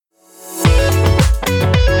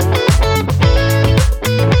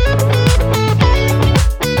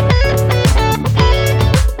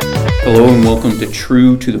Hello and welcome to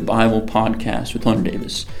True to the Bible podcast with Hunter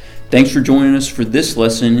Davis. Thanks for joining us for this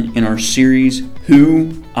lesson in our series,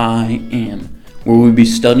 Who I Am, where we'll be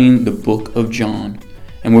studying the book of John,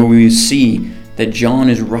 and where we will see that John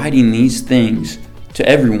is writing these things to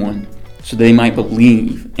everyone so they might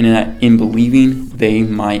believe, and that in believing they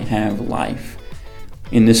might have life.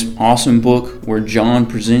 In this awesome book where John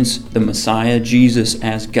presents the Messiah, Jesus,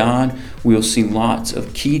 as God, we'll see lots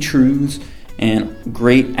of key truths and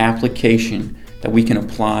great application that we can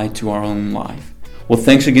apply to our own life. Well,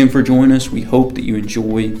 thanks again for joining us. We hope that you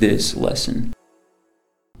enjoy this lesson.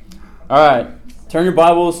 All right, turn your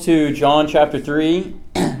Bibles to John chapter 3.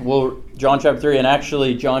 John chapter 3, and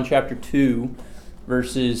actually John chapter 2,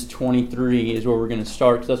 verses 23 is where we're going to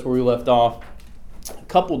start, because that's where we left off a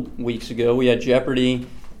couple weeks ago. We had Jeopardy,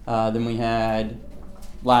 then we had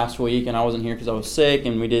last week, and I wasn't here because I was sick,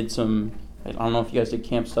 and we did some, I don't know if you guys did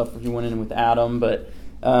camp stuff, if you went in with Adam, but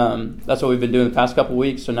that's what we've been doing the past couple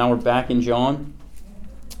weeks. So now we're back in John,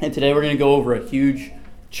 and today we're going to go over a huge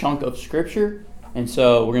chunk of Scripture, and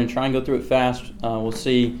so we're going to try and go through it fast. We'll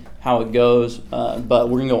see how it goes, but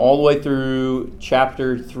we're going to go all the way through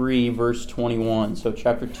chapter 3, verse 21. So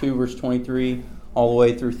chapter 2, verse 23, all the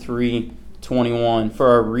way through 3:21. For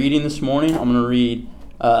our reading this morning, I'm going to read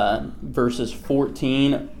verses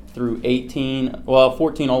 14 through 18,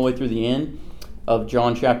 14 all the way through the end of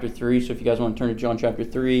John chapter 3. So if you guys want to turn to John chapter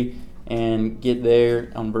 3 and get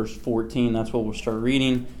there on verse 14, that's what we'll start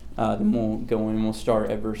reading. Then we'll go in and we'll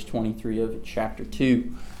start at verse 23 of chapter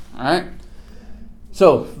 2. All right?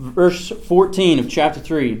 So, verse 14 of chapter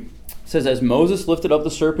 3 says, As Moses lifted up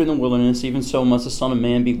the serpent in the wilderness, even so must the Son of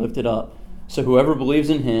Man be lifted up. So whoever believes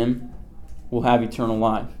in him will have eternal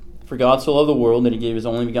life. For God so loved the world that he gave his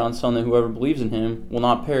only begotten Son, that whoever believes in him will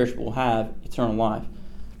not perish but will have eternal life.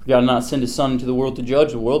 For God did not send his Son into the world to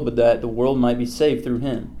judge the world, but that the world might be saved through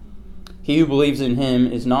him. He who believes in him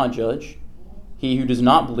is not judged. He who does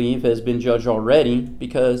not believe has been judged already,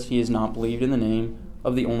 because he has not believed in the name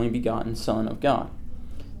of the only begotten Son of God.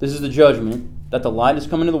 This is the judgment, that the light has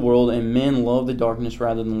come into the world, and men love the darkness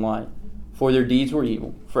rather than the light, for their deeds were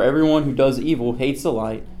evil. For everyone who does evil hates the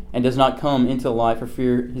light, and does not come into the light for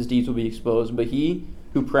fear his deeds will be exposed. But he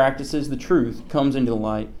who practices the truth comes into the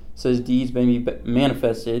light, so his deeds may be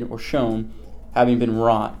manifested or shown, having been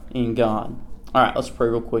wrought in God. All right, let's pray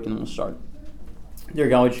real quick and then we'll start. Dear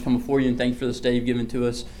God, we just come before you and thank you for this day you've given to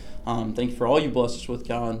us. Thank you for all you bless us with,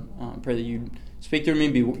 God. Pray that you speak through me,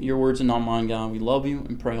 be your words and not mine, God. We love you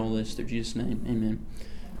and pray all this through Jesus' name. Amen.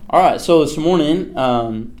 All right, so this morning,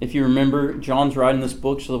 if you remember, John's writing this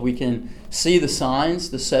book so that we can see the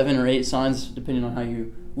signs, the 7 or 8 signs, depending on how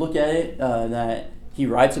you look at it, that he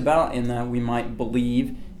writes about, and that we might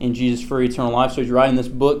believe in Jesus for eternal life. So he's writing this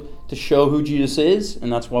book to show who Jesus is,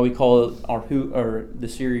 and that's why we call it the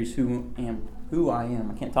series Who I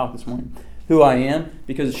Am. I can't talk this morning. Who I Am,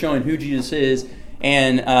 because it's showing who Jesus is,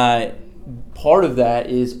 and part of that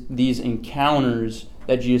is these encounters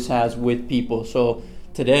that Jesus has with people. So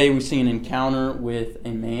today we see an encounter with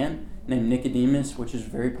a man named Nicodemus, which is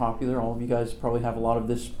very popular. All of you guys probably have a lot of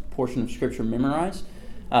this portion of Scripture memorized.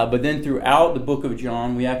 But then throughout the book of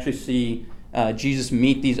John, we actually see Jesus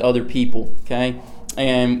meet these other people, okay?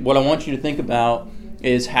 And what I want you to think about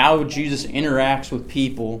is how Jesus interacts with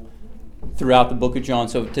people throughout the book of John.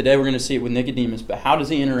 So today we're going to see it with Nicodemus, but how does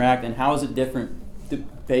he interact, and how is it different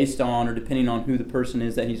based on or depending on who the person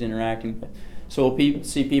is that he's interacting with? So we'll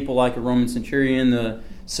see people like a Roman centurion, the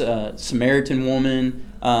Samaritan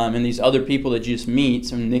woman, and these other people that Jesus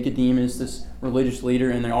meets, and Nicodemus, this religious leader,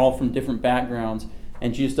 and they're all from different backgrounds.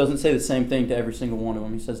 And Jesus doesn't say the same thing to every single one of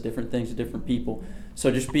them. He says different things to different people. So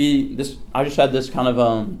I just had this kind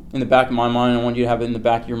of in the back of my mind. I want you to have it in the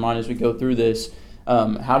back of your mind as we go through this.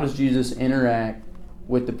 How does Jesus interact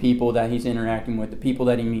with the people that he's interacting with, the people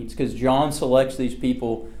that he meets? Because John selects these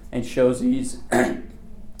people and shows these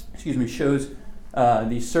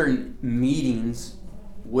certain meetings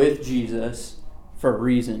with Jesus for a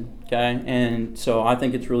reason, okay? And so I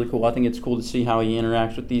think it's really cool. I think it's cool to see how he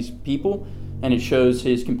interacts with these people, and it shows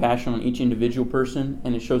his compassion on each individual person,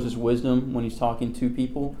 and it shows his wisdom when he's talking to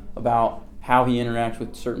people about how he interacts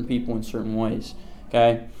with certain people in certain ways,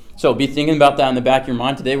 okay? So be thinking about that in the back of your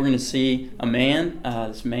mind. Today we're going to see a man.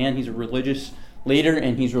 This man, he's a religious leader,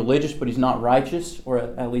 and he's religious, but he's not righteous, or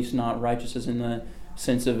at least not righteous as in the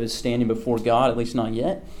sense of his standing before God, at least not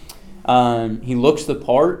yet. He looks the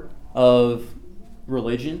part of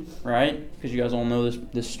religion, right? Because you guys all know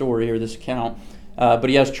this story or this account. But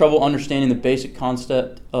he has trouble understanding the basic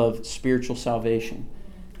concept of spiritual salvation.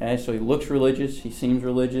 Okay, so he looks religious, he seems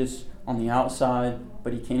religious on the outside,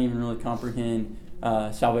 but he can't even really comprehend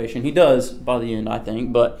salvation. He does by the end, I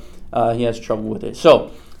think, but he has trouble with it.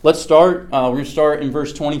 So let's start. We're going to start in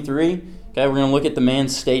verse 23. Okay, we're going to look at the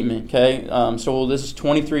man's statement. Okay, so this is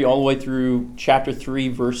 23 all the way through chapter 3,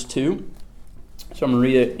 verse 2. So I'm going to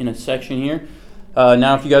read it in a section here.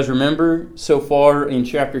 Now, if you guys remember, so far in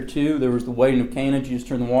chapter 2, there was the wedding of Cana. Jesus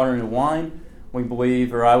turned the water into wine. We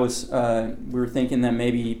believe, or we were thinking that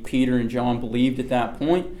maybe Peter and John believed at that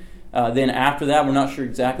point. Then after that, we're not sure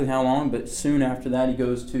exactly how long, but soon after that, he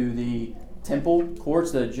goes to the temple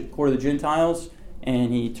courts, the court of the Gentiles,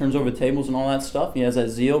 and he turns over the tables and all that stuff. He has that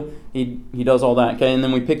zeal. He does all that. Okay, and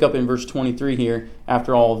then we pick up in verse 23 here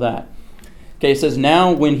after all of that. Okay, it says,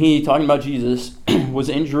 now when he, talking about Jesus, was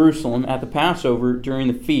in Jerusalem at the Passover during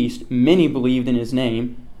the feast, many believed in his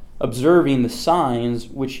name, observing the signs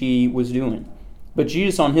which he was doing. But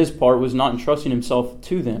Jesus on his part was not entrusting himself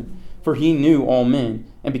to them, for he knew all men,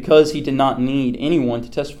 and because he did not need anyone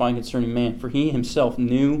to testify concerning man, for he himself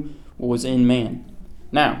knew what was in man.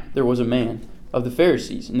 Now there was a man of the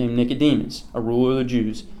Pharisees named Nicodemus, a ruler of the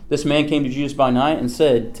Jews. This man came to Jesus by night and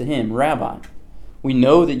said to him, Rabbi, we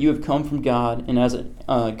know that you have come from God and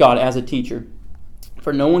God as a teacher.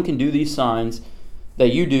 For no one can do these signs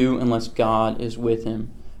that you do unless God is with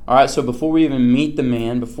him. All right, so before we even meet the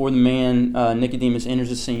man, before the man Nicodemus enters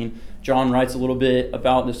the scene, John writes a little bit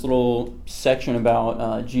about this little section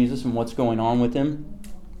about Jesus and what's going on with him.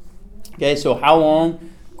 Okay, so how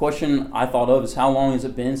long? Question I thought of is how long has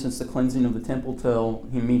it been since the cleansing of the temple till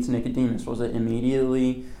he meets Nicodemus? Was it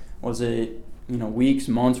immediately? Was it weeks,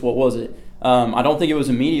 months? What was it? I don't think it was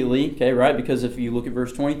immediately, okay, right? Because if you look at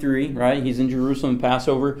verse 23, right, he's in Jerusalem,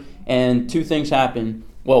 Passover, and two things happen.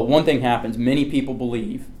 Well, one thing happens. Many people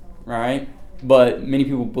believe, right? But many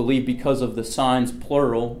people believe because of the signs,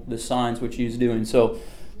 plural, the signs which he's doing. So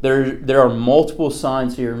there are multiple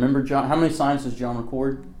signs here. Remember, John, how many signs does John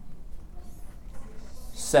record?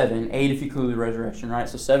 7, 8 if you include the resurrection, right?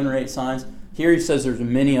 So 7 or 8 signs. Here he says there's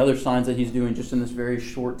many other signs that he's doing just in this very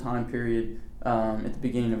short time period. At the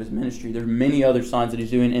beginning of his ministry. There are many other signs that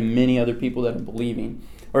he's doing and many other people that are believing.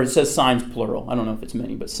 Or it says signs plural. I don't know if it's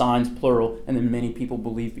many, but signs plural, and then many people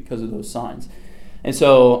believe because of those signs. And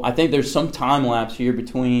so I think there's some time lapse here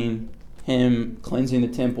between him cleansing the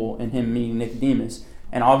temple and him meeting Nicodemus.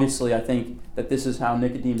 And obviously I think that this is how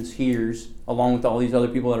Nicodemus hears, along with all these other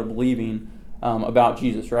people that are believing about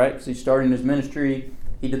Jesus, right? Because he started in his ministry,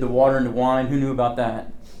 he did the water into wine. Who knew about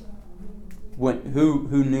that?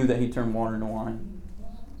 Who knew that he turned water into wine?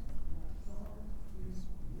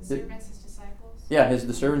 The servants, his disciples? Yeah,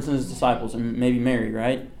 the servants and his disciples, and maybe Mary,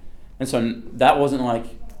 right? And so that wasn't like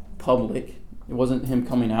public. It wasn't him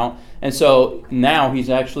coming out. And so now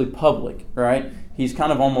he's actually public, right? He's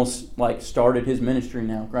kind of almost like started his ministry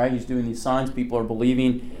now, right? He's doing these signs, people are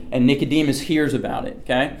believing, and Nicodemus hears about it,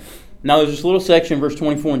 okay? Now there's this little section, verse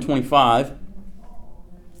 24 and 25,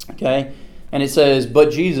 okay? And it says,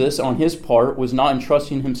 but Jesus, on his part, was not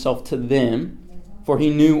entrusting himself to them, for he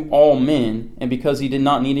knew all men, and because he did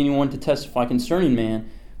not need anyone to testify concerning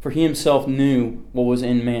man, for he himself knew what was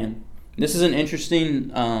in man. This is an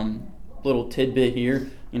interesting little tidbit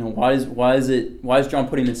here. Why is John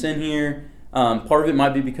putting this in here? Part of it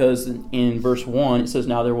might be because in verse 1 it says,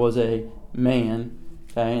 now there was a man,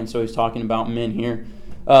 okay, and so he's talking about men here.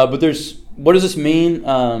 But what does this mean?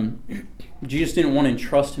 Jesus didn't want to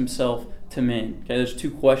entrust himself to men. Okay, there's two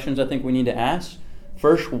questions I think we need to ask.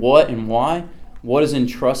 First, what and why? What does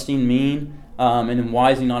entrusting mean? And then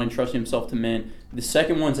why is he not entrusting himself to men? The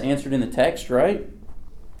second one's answered in the text, right?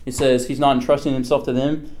 It says he's not entrusting himself to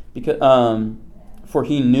them because for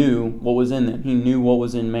he knew what was in them. He knew what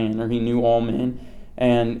was in man, or he knew all men.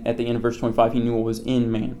 And at the end of verse 25, he knew what was in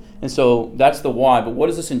man. And so that's the why. But what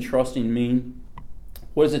does this entrusting mean?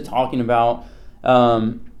 What is it talking about?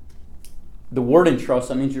 The word entrust,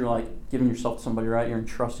 that means you're like giving yourself to somebody, right? You're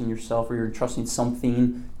entrusting yourself, or you're entrusting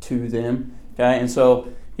something to them. Okay, and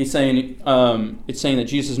so he's saying it's saying that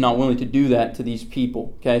Jesus is not willing to do that to these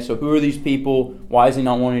people. Okay, so who are these people? Why is he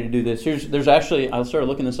not wanting to do this? There's actually, I started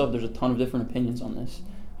looking this up. There's a ton of different opinions on this,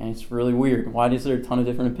 and it's really weird. Why is there a ton of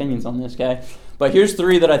different opinions on this guy? But here's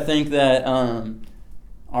 3 that I think that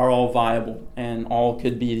are all viable and all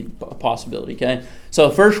could be a possibility. Okay, so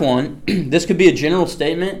the first one, this could be a general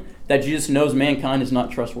statement that Jesus knows mankind is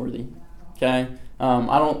not trustworthy. Okay,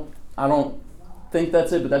 I don't think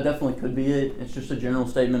that's it, but that definitely could be it. It's just a general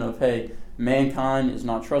statement of, hey, mankind is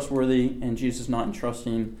not trustworthy, and Jesus is not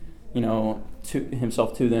entrusting, to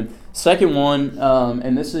himself to them. Second one,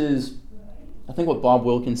 and this is, I think, what Bob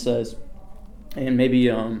Wilkins says, and maybe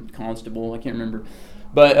Constable, I can't remember,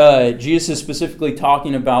 but Jesus is specifically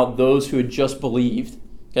talking about those who had just believed.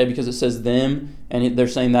 Okay, because it says them, and they're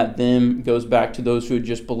saying that them goes back to those who had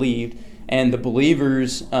just believed. and the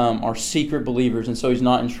believers are secret believers, and so he's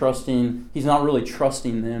not really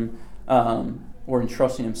trusting them or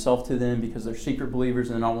entrusting himself to them because they're secret believers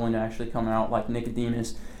and they're not willing to actually come out like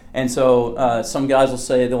Nicodemus. And so some guys will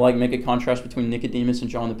say they'll make a contrast between Nicodemus and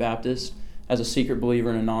John the Baptist as a secret believer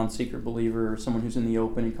and a non-secret believer, or someone who's in the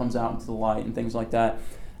open and comes out into the light and things like that.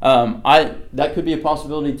 That could be a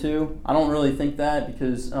possibility too. I don't really think that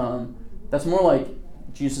because that's more like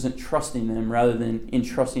Jesus isn't trusting them rather than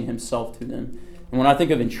entrusting himself to them. And when I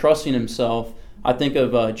think of entrusting himself, I think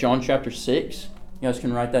of John chapter 6. You guys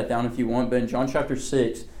can write that down if you want, but in John chapter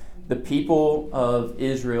 6, the people of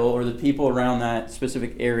Israel, or the people around that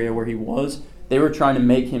specific area where he was, they were trying to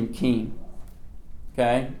make him king.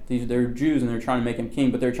 Okay? They're Jews and they're trying to make him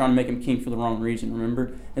king, but they're trying to make him king for the wrong reason,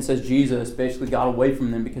 remember? It says Jesus basically got away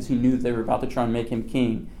from them because he knew that they were about to try and make him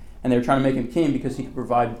king. And they were trying to make him king because he could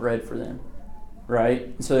provide bread for them. Right?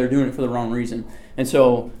 And so they're doing it for the wrong reason. And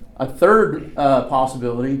so a third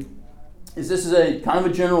possibility is this is a kind of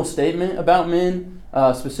a general statement about men,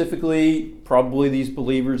 specifically probably these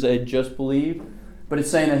believers that had just believed, but it's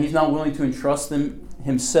saying that he's not willing to entrust them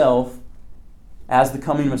himself as the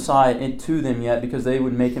coming Messiah to them yet because they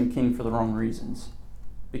would make him king for the wrong reasons.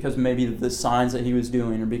 Because maybe the signs that he was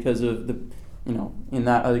doing, or because of the, in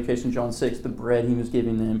that other case in John 6, the bread he was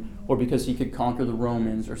giving them, or because he could conquer the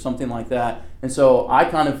Romans or something like that. And so I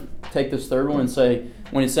kind of take this third one and say,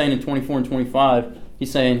 when it's saying in 24 and 25,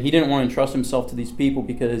 he's saying he didn't want to entrust himself to these people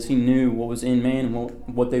because he knew what was in man and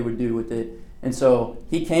what they would do with it. And so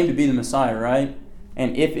he came to be the Messiah, right?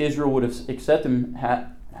 And if Israel would have accepted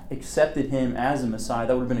him as a Messiah,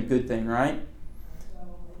 that would have been a good thing, right?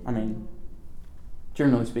 I mean,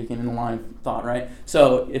 generally speaking, in the line of thought, right?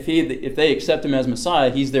 So if they accept him as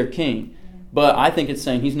Messiah, he's their king. But I think it's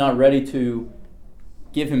saying he's not ready to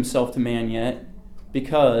give himself to man yet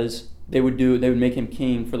because they would make him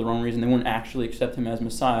king for the wrong reason. They wouldn't actually accept him as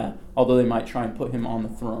Messiah, although they might try and put him on the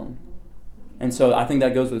throne. And so I think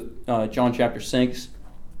that goes with John chapter 6.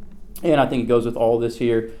 And I think it goes with all this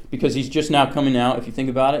here because he's just now coming out. If you think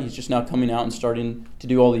about it, he's just now coming out and starting to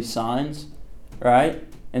do all these signs, right?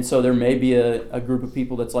 And so there may be a group of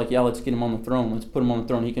people that's like, yeah, let's get him on the throne. Let's put him on the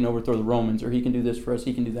throne. He can overthrow the Romans, or he can do this for us.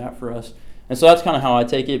 He can do that for us. And so that's kind of how I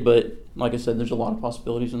take it. But like I said, there's a lot of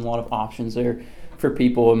possibilities and a lot of options there for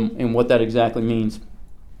people and what that exactly means.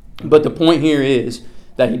 But the point here is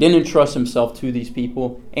that he didn't entrust himself to these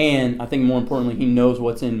people. And I think more importantly, he knows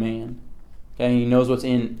what's in man. Okay, he knows what's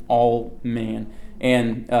in all man.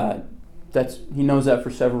 And he knows that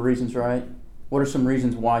for several reasons, right? What are some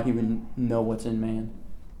reasons why he would know what's in man?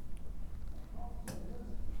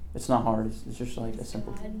 It's not hard. It's just like a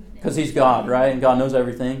simple. Because he's God, right? And God knows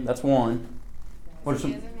everything. That's one. What are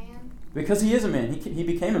some? Because he is a man. He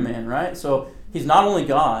became a man, right? So he's not only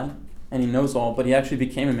God and he knows all, but he actually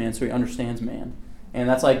became a man, so he understands man. And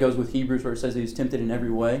that's like it goes with Hebrews, where it says he's tempted in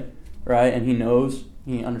every way, right? And he knows,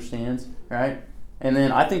 he understands, right? And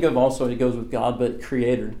then I think of also it goes with God, but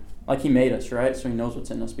creator. Like he made us, right? So he knows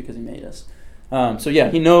what's in us because he made us. So yeah,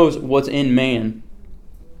 he knows what's in man.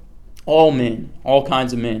 All men, all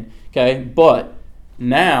kinds of men. Okay, but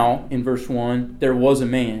now in verse 1, there was a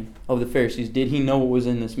man of the Pharisees. Did he know what was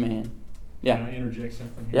in this man? Yeah. Can I interject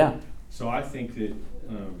something here? Yeah. So I think that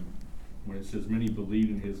when it says many believed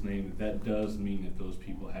in his name, that does mean that those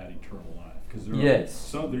people had eternal life. Because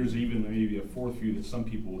there's even maybe a fourth view that some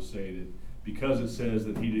people will say that because it says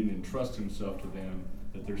that he didn't entrust himself to them,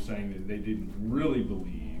 that they're saying that they didn't really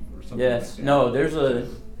believe or something like that. Yes. No,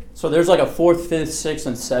 there's like a fourth, fifth, sixth,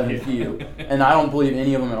 and seventh view. And I don't believe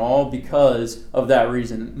any of them at all because of that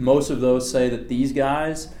reason. Most of those say that these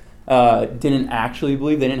guys didn't actually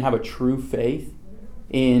believe. They didn't have a true faith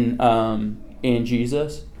in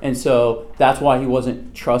Jesus. And so that's why he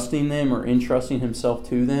wasn't trusting them or entrusting himself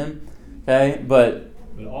to them. Okay? But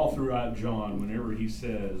all throughout John, whenever he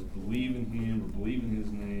says believe in him or believe in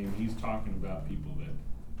his name, he's talking about people that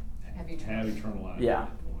have eternal life. Yeah.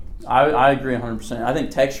 I agree 100%. I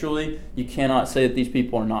think textually, you cannot say that these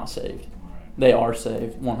people are not saved. They are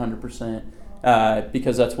saved 100%.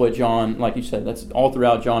 Because that's what John, like you said, that's all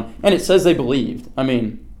throughout John. And it says they believed. I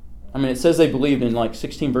mean, it says they believed, and like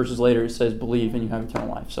 16 verses later, it says believe and you have eternal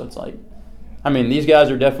life. So it's like, these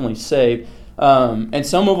guys are definitely saved. And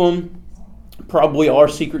some of them probably are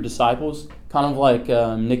secret disciples, kind of like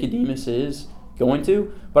Nicodemus is going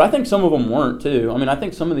to. But I think some of them weren't too. I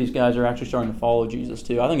think some of these guys are actually starting to follow Jesus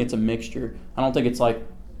too. I think it's a mixture. I don't think it's like,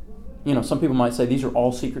 some people might say these are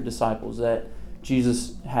all secret disciples that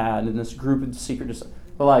Jesus had in this group of secret disciples.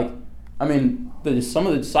 But some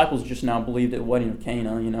of the disciples just now believed at the wedding of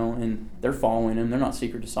Cana, and they're following him. They're not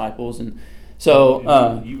secret disciples. And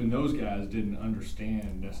So even those guys didn't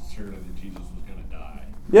understand necessarily that Jesus was going to die.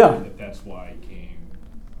 Yeah. That's why he came,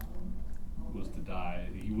 was to die.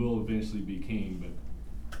 He will eventually be king,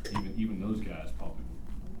 but even those guys probably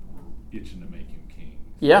were itching to make him king.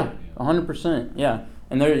 Yeah, 100%. Yeah.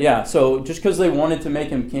 And so just because they wanted to make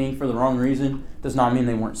him king for the wrong reason does not mean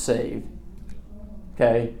they weren't saved.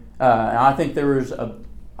 Okay? And I think there was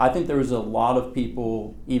a lot of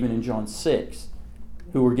people, even in John 6,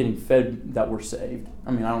 who were getting fed that were saved.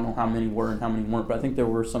 I mean, I don't know how many were and how many weren't, but I think there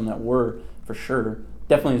were some that were, for sure.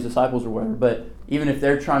 Definitely his disciples or whatever. But even if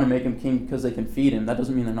they're trying to make him king because they can feed him, that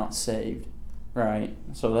doesn't mean they're not saved. Right?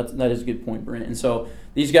 So that is a good point, Brent. And so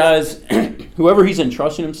these guys, whoever he's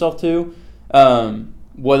entrusting himself to,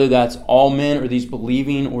 whether that's all men or these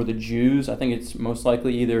believing or the Jews, I think it's most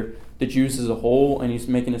likely either the Jews as a whole, and he's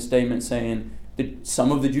making a statement saying that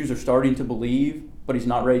some of the Jews are starting to believe, but he's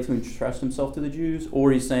not ready to entrust himself to the Jews,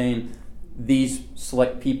 or he's saying these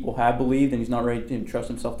select people have believed and he's not ready to entrust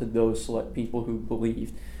himself to those select people who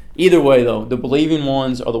believe. Either way, though, the believing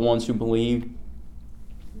ones are the ones who believe,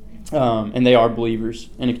 and they are believers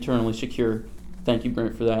and eternally secure. Thank you,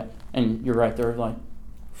 Brent, for that. And you're right, there are like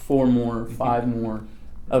 4 more, 5 more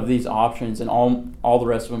of these options, and all the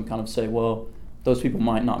rest of them kind of say, well, those people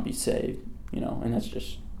might not be saved, and that's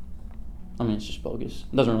just, it's just bogus.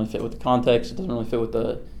 It doesn't really fit with the context. It doesn't really fit with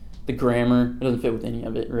the grammar. It doesn't fit with any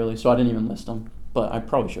of it, really. So I didn't even list them, but I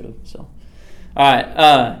probably should have. So, all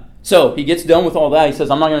right. So he gets done with all that. He says,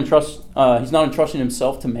 I'm not going to trust, he's not entrusting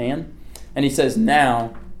himself to man. And he says,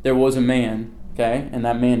 now there was a man, okay, and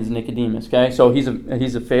that man is Nicodemus, okay. So he's a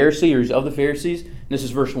Pharisee, or he's of the Pharisees. And this is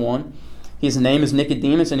verse 1. His name is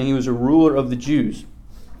Nicodemus, and he was a ruler of the Jews.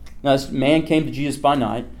 Now this man came to Jesus by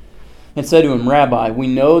night and said to him, Rabbi, we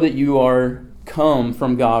know that you are come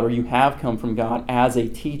from God, or you have come from God as a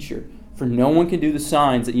teacher. For no one can do the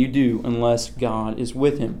signs that you do unless God is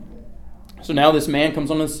with him. So now this man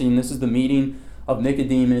comes on the scene. This is the meeting of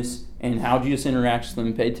Nicodemus and how Jesus interacts with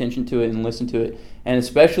them. Pay attention to it and listen to it. And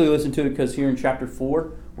especially listen to it because here in chapter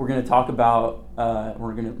 4, we're going to talk about,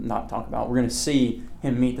 we're going to see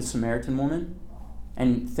him meet the Samaritan woman.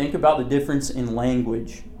 And think about the difference in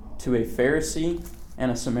language to a Pharisee and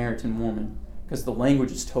a Samaritan woman. Because the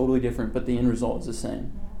language is totally different, but the end result is the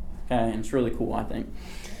same. Okay, and it's really cool, I think.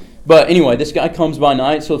 But anyway, this guy comes by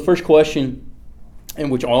night. So the first question, and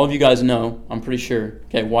which all of you guys know, I'm pretty sure.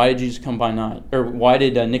 Okay, why did Jesus come by night? Or why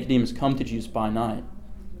did Nicodemus come to Jesus by night?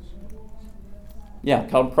 Yeah,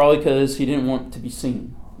 probably because he didn't want to be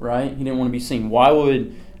seen, right? He didn't want to be seen. Why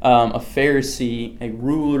would a Pharisee, a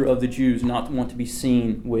ruler of the Jews, not want to be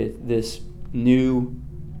seen with this new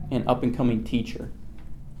and up-and-coming teacher?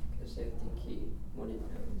 Because they would think he wouldn't know.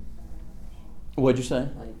 What'd you say?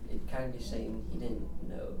 Like, it kind of be saying he didn't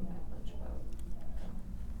know that much about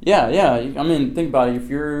it. Yeah. I mean, think about it. If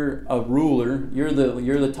you're a ruler, you're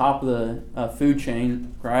the top of the food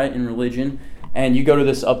chain, right, in religion, and you go to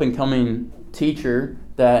this up-and-coming teacher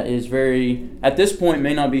that is very, at this point,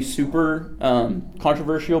 may not be super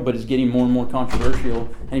controversial, but is getting more and more controversial,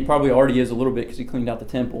 and he probably already is a little bit because he cleaned out the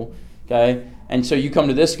temple, okay? And so you come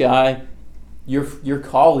to this guy, your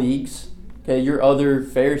colleagues, okay, your other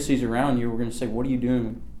Pharisees around you, were going to say, what are you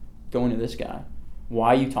doing going to this guy? Why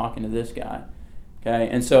are you talking to this guy? Okay,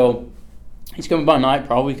 and so he's coming by night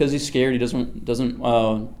probably because he's scared. He doesn't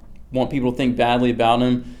want people to think badly about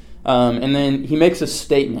him. And then he makes a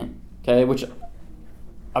statement, okay, which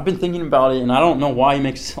I've been thinking about it, and I don't know why he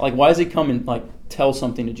makes, like, why does he come and, like, tell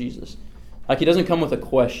something to Jesus? Like, he doesn't come with a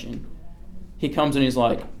question. He comes and he's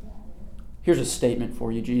like, here's a statement for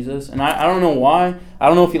you, Jesus. And I don't know why. I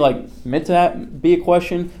don't know if he, like, meant to be a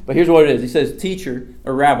question, but here's what it is. He says, teacher,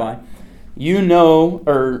 or rabbi, you know,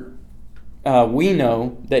 or we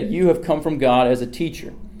know that you have come from God as a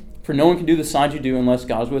teacher. For no one can do the signs you do unless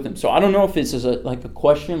God is with him. So I don't know if it's a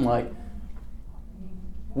question like,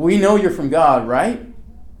 we know you're from God, right?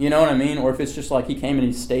 You know what I mean? Or if it's just like he came and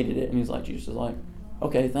he stated it, and he's like, Jesus is like,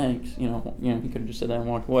 okay, thanks. You know, he could have just said that and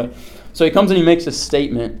walked away. So he comes and he makes a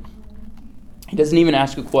statement. He doesn't even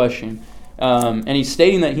ask a question. And he's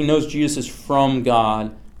stating that he knows Jesus is from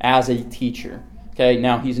God as a teacher. Okay,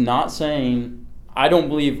 now he's not saying, I don't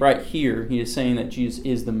believe right here he is saying that Jesus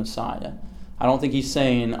is the Messiah. I don't think he's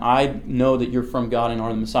saying, I know that you're from God and are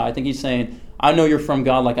the Messiah. I think he's saying, I know you're from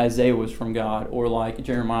God like Isaiah was from God, or like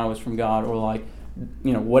Jeremiah was from God, or like,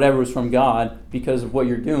 whatever was from God, because of what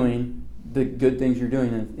you're doing, the good things you're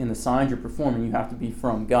doing, and the signs you're performing, you have to be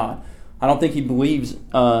from God. I don't think he believes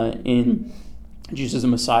in Jesus as a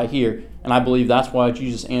Messiah here, and I believe that's why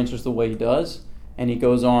Jesus answers the way he does, and he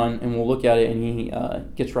goes on, and we'll look at it, and he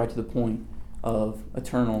gets right to the point of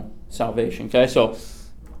eternal salvation. Okay, so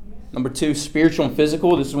Number 2, spiritual and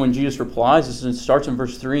physical. This is when Jesus replies. It starts in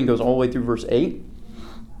verse 3 and goes all the way through verse 8.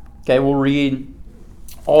 Okay, we'll read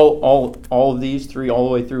all of these 3 all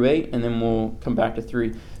the way through 8, and then we'll come back to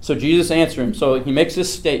 3. So Jesus answered him. So he makes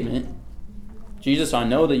this statement, Jesus, I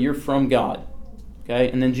know that you're from God.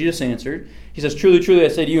 Okay, and then Jesus answered. He says, truly, truly, I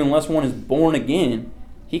say to you, unless one is born again,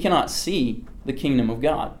 he cannot see the kingdom of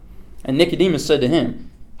God. And Nicodemus said to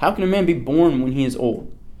him, how can a man be born when he is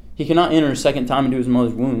old? He cannot enter a second time into his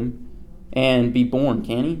mother's womb and be born,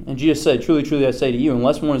 can he? And Jesus said, truly, truly, I say to you,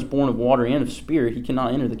 unless one is born of water and of spirit, he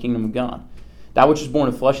cannot enter the kingdom of God. That which is born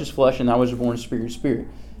of flesh is flesh, and that which is born of spirit is spirit.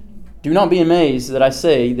 Do not be amazed that I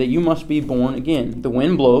say that you must be born again. The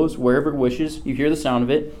wind blows wherever it wishes. You hear the sound of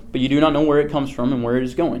it, but you do not know where it comes from and where it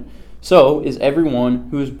is going. So is everyone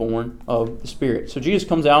who is born of the Spirit. So Jesus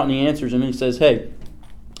comes out and he answers him and he says, hey,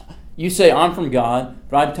 you say I'm from God,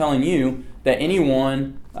 but I'm telling you that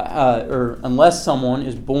anyone, or unless someone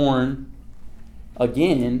is born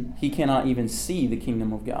again, he cannot even see the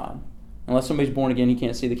kingdom of God. Unless somebody's born again, he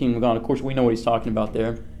can't see the kingdom of God. Of course, we know what he's talking about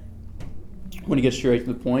there. When he gets straight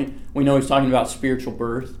to the point, we know he's talking about spiritual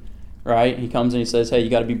birth, right? He comes and he says, hey, you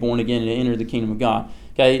got to be born again to enter the kingdom of God.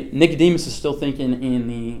 Okay, Nicodemus is still thinking in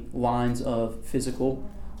the lines of physical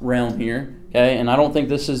realm here. Okay, and I don't think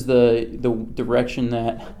this is the direction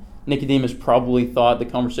that Nicodemus probably thought the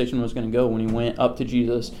conversation was going to go when he went up to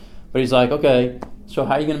Jesus. But he's like, okay, so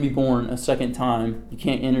how are you going to be born a second time? You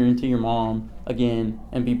can't enter into your mom again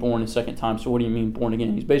and be born a second time. So what do you mean born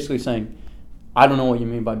again? He's basically saying, I don't know what you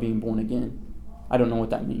mean by being born again. I don't know what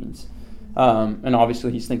that means. And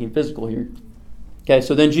obviously he's thinking physical here. Okay,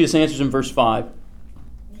 so then Jesus answers in verse 5.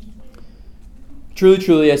 Truly,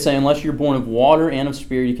 truly, I say, unless you're born of water and of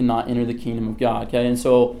spirit, you cannot enter the kingdom of God. Okay, and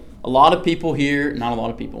so a lot of people here, not a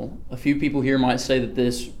lot of people, a few people here might say that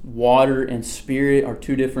this water and spirit are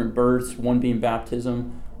 2 different births, one being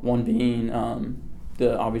baptism, one being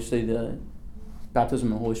obviously the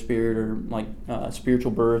baptism of the Holy Spirit, or like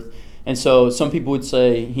spiritual birth. And so some people would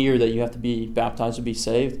say here that you have to be baptized to be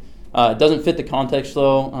saved. It doesn't fit the context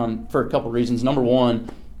though, for a couple reasons. Number one,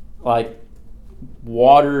 like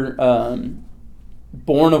water,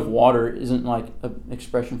 born of water isn't like an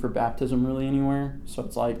expression for baptism really anywhere. So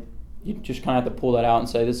it's like you just kind of have to pull that out and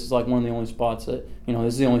say this is like one of the only spots that,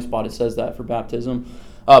 this is the only spot it says that for baptism.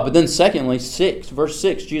 But then secondly, verse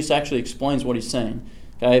 6, Jesus actually explains what he's saying.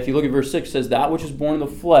 Okay, if you look at verse 6, it says that which is born of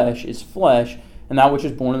the flesh is flesh, and that which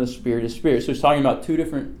is born of the spirit is spirit. So he's talking about 2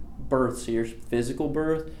 different births here, physical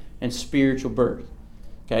birth and spiritual birth.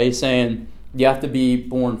 Okay, he's saying you have to be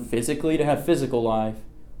born physically to have physical life.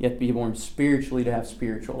 You have to be born spiritually to have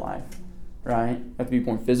spiritual life. Right? You have to be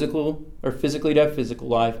born physically to have physical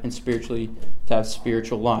life, and spiritually to have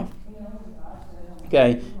spiritual life.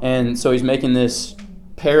 Okay, and so he's making this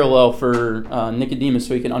parallel for Nicodemus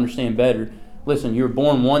so he can understand better. Listen, you were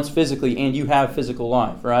born once physically and you have physical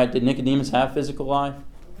life, right? Did Nicodemus have physical life?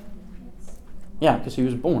 Yeah, because he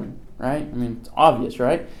was born, right? I mean, it's obvious,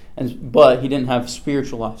 right? But he didn't have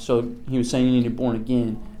spiritual life. So he was saying you need to be born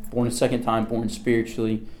again, born a second time, born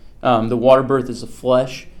spiritually. The water birth is the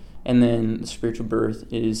flesh, and then the spiritual birth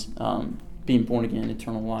is being born again,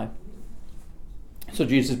 eternal life. So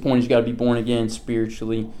Jesus' point is you got to be born again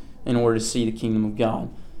spiritually in order to see the kingdom of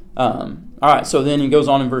God. All right, so then he goes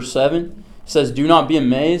on in verse 7. It says, do not be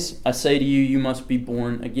amazed. I say to you, you must be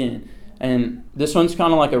born again. And this one's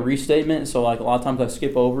kind of like a restatement, so like a lot of times I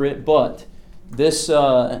skip over it. But this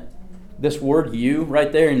word you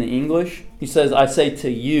right there in the English, he says, I say to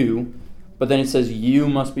you, but then it says you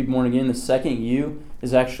must be born again. The second you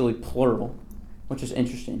is actually plural, which is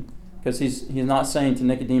interesting. Because he's not saying to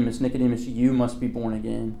Nicodemus, you must be born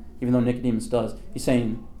again, even though Nicodemus does. He's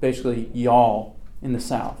saying basically y'all in the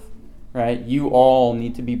South, right? You all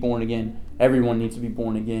need to be born again. Everyone needs to be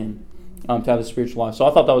born again to have a spiritual life. So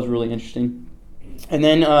I thought that was really interesting. And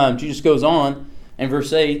then Jesus goes on in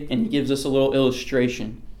verse 8 and he gives us a little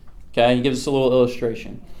illustration. Okay, he gives us a little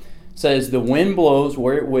illustration. It says, the wind blows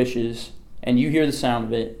where it wishes, and you hear the sound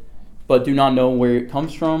of it, but do not know where it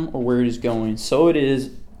comes from or where it is going. So it is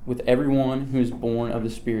with everyone who is born of the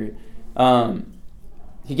Spirit.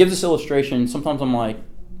 He gives this illustration. Sometimes I'm like,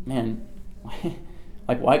 man,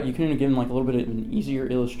 like why you couldn't have given like a little bit of an easier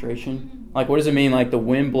illustration? Like, what does it mean? Like the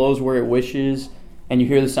wind blows where it wishes, and you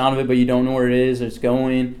hear the sound of it, but you don't know where it is. It's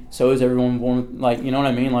going. So is everyone born. Like, you know what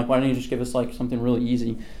I mean? Like, why didn't you just give us like something really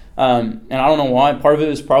easy? And I don't know why. Part of it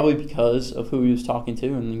is probably because of who he was talking to,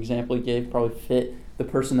 and the example he gave probably fit the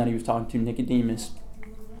person that he was talking to, Nicodemus.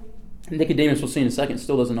 Nicodemus, we'll see in a second,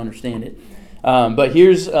 still doesn't understand it. But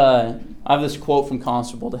here's, I have this quote from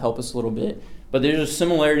Constable to help us a little bit. But there's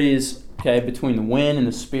similarities okay, between the wind and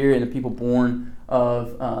the Spirit and the people born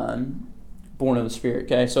of the Spirit.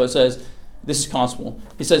 Okay, so it says, this is Constable.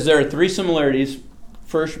 He says there are three similarities.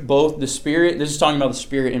 First, both the Spirit. This is talking about the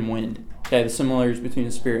Spirit and wind. Okay, the similarities between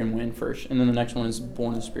the Spirit and wind first, and then the next one is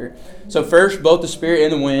born of the Spirit. So first, both the Spirit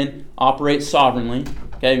and the wind operate sovereignly.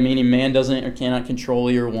 Okay, meaning man doesn't or cannot control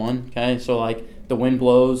either one. Okay, so like the wind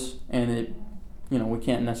blows and it, we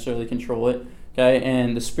can't necessarily control it. Okay,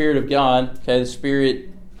 and the Spirit of God. Okay, the Spirit,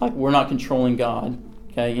 like we're not controlling God.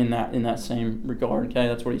 Okay, in that same regard. Okay,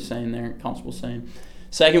 that's what he's saying there. Constable's saying.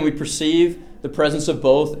 Second, we perceive the presence of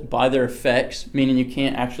both by their effects, meaning you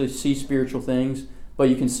can't actually see spiritual things, but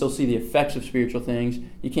you can still see the effects of spiritual things.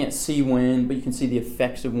 You can't see wind, but you can see the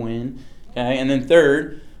effects of wind. Okay, and then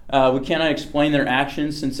third, we cannot explain their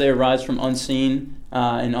actions since they arise from unseen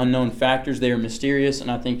and unknown factors. They are mysterious,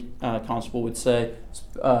 and I think Constable would say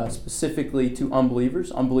specifically to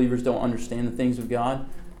unbelievers. Unbelievers don't understand the things of God.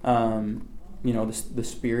 The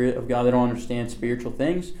Spirit of God. They don't understand spiritual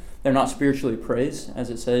things. They're not spiritually appraised,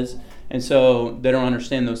 as it says, and so they don't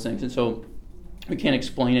understand those things. And so we can't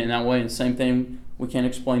explain it in that way. And the same thing, we can't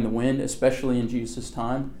explain the wind, especially in Jesus'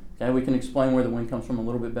 time. Okay, we can explain where the wind comes from a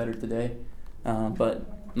little bit better today, but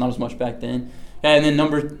not as much back then. Okay, and then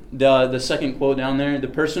the second quote down there: the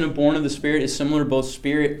person born of the Spirit is similar to both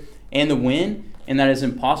Spirit and the wind, and that is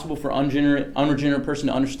impossible for unregenerate person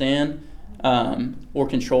to understand or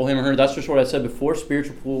control him or her. That's just what I said before.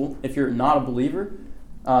 Spiritual fool. If you're not a believer,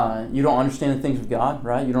 you don't understand the things of God,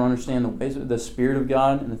 right? You don't understand the ways of the Spirit of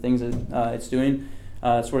God and the things that it's doing.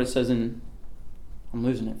 That's what it says in, I'm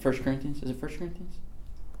losing it, 1 Corinthians? Is it 1 Corinthians?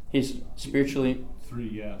 He's spiritually... 3,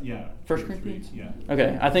 yeah. 1 Corinthians? 3, yeah.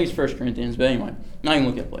 Okay, I think it's 1 Corinthians, but anyway, I can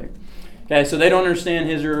look it up later. Okay, so they don't understand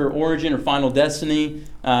his or her origin or final destiny,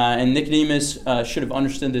 and Nicodemus should have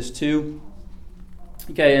understood this too.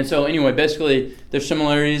 Okay, and so anyway, basically, there's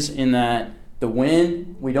similarities in that the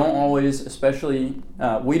wind, we don't always understand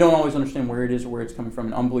where it is or where it's coming from,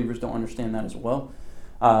 and unbelievers don't understand that as well.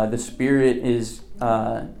 The Spirit is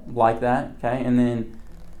like that, okay, and then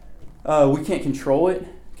we can't control it,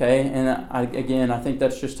 okay, and I think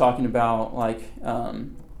that's just talking about like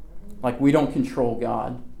we don't control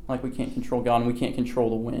God, like we can't control God, and we can't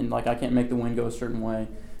control the wind, like I can't make the wind go a certain way,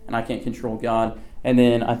 and I can't control God. And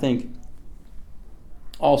then I think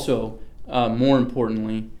also, more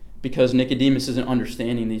importantly, because Nicodemus isn't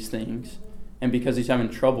understanding these things, and because he's having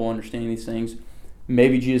trouble understanding these things,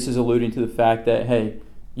 maybe Jesus is alluding to the fact that, hey,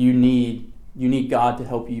 you need God to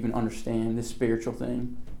help you even understand this spiritual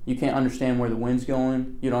thing. You can't understand where the wind's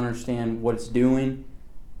going. You don't understand what it's doing.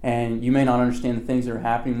 And you may not understand the things that are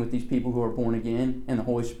happening with these people who are born again and the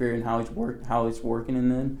Holy Spirit and how He's working in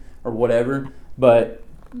them or whatever. But,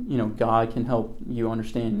 God can help you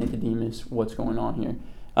understand, Nicodemus, what's going on here.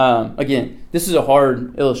 Again, this is a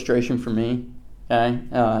hard illustration for me. Okay,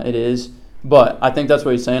 it is. But I think that's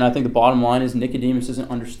what he's saying. I think the bottom line is Nicodemus isn't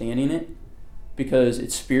understanding it because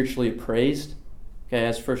it's spiritually appraised. Okay,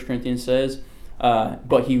 as 1 Corinthians says.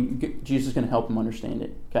 But Jesus is going to help him understand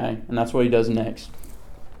it. Okay, and that's what he does next.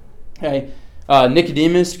 Okay,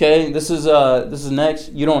 Nicodemus. Okay, this is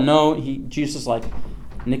next. You don't know. Jesus is like,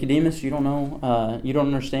 Nicodemus, you don't know. You don't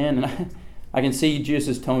understand. And I can see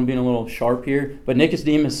Jesus' tone being a little sharp here. But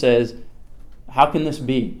Nicodemus says, how can this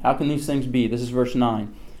be? How can these things be? This is verse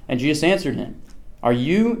 9. And Jesus answered him, are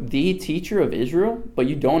you the teacher of Israel, but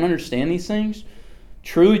you don't understand these things?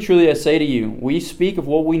 Truly, truly, I say to you, we speak of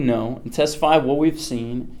what we know and testify of what we've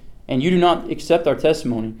seen, and you do not accept our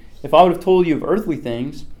testimony. If I would have told you of earthly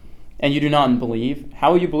things, and you do not believe,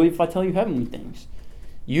 how will you believe if I tell you heavenly things?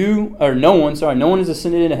 No one is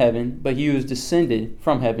ascended into heaven, but he who is descended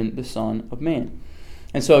from heaven, the Son of Man.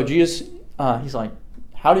 And so Jesus, he's like,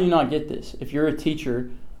 how do you not get this? If you're a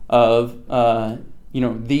teacher of,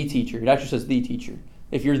 the teacher, it actually says the teacher.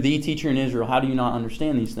 If you're the teacher in Israel, how do you not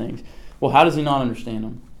understand these things? Well, how does he not understand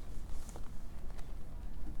them?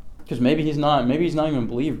 Because maybe he's not even a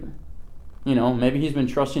believer. Maybe he's been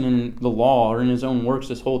trusting in the law or in his own works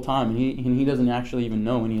this whole time, and he doesn't actually even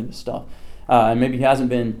know any of this stuff. And maybe he hasn't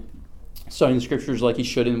been studying the scriptures like he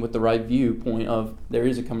should with the right viewpoint of there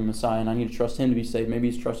is a coming Messiah and I need to trust him to be saved. Maybe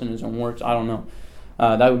he's trusting in his own works. I don't know.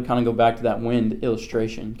 That would kind of go back to that wind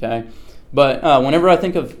illustration, okay? But whenever I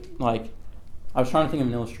think of, I was trying to think of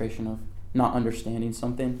an illustration of not understanding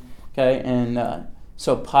something, okay? And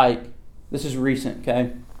so Pike, this is recent,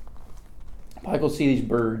 okay? Pike will see these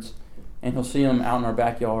birds, and he'll see them out in our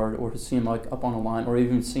backyard, or he'll see them up on a line, or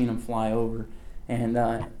even seen them fly over. And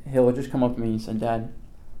he'll just come up to me and say, Dad,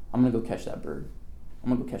 I'm going to go catch that bird.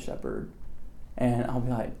 And I'll be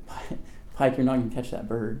like, Pike, you're not going to catch that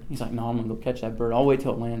bird. He's like, no, I'm going to go catch that bird. I'll wait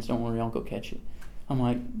till it lands. Don't worry, I'll go catch it. I'm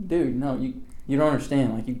like, dude, no, you don't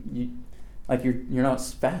understand. You're not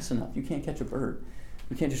fast enough. You can't catch a bird.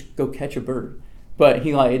 You can't just go catch a bird. But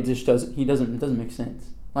it doesn't make sense.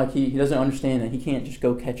 Like he doesn't understand that he can't just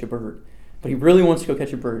go catch a bird. But he really wants to go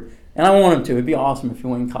catch a bird. And I want him to. It'd be awesome if he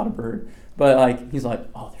went and caught a bird. But he's like,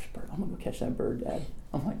 oh, there's a bird. I'm going to go catch that bird, Dad.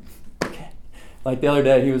 I'm like, okay. Like the other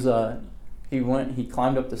day, he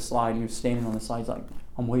climbed up the slide and he was standing on the slide. He's like,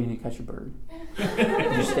 I'm waiting to catch a bird.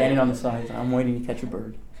 Just standing on the side. Like, I'm waiting to catch a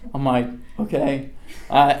bird. I'm like, okay.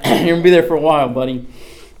 You're going to be there for a while, buddy.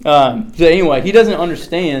 So anyway, he doesn't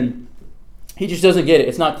understand. He just doesn't get it.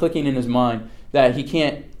 It's not clicking in his mind that he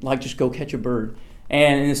can't just go catch a bird.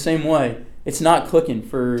 And in the same way, it's not clicking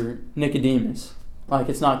for Nicodemus.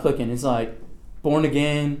 It's not clicking. It's like, born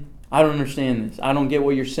again, I don't understand this. I don't get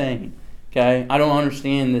what you're saying. Okay? I don't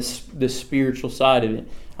understand this spiritual side of it.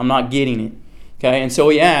 I'm not getting it. Okay? And so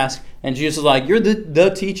he asked, and Jesus is like, you're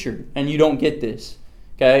the teacher, and you don't get this.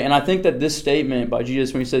 Okay? And I think that this statement by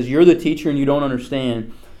Jesus, when he says, you're the teacher and you don't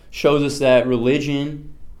understand, shows us that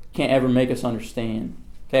religion can't ever make us understand.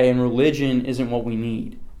 Okay? And religion isn't what we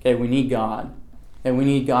need. Okay? We need God. And we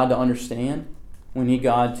need God to understand. We need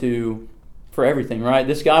God for everything, right?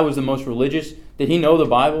 This guy was the most religious. Did he know the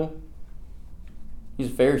Bible? He's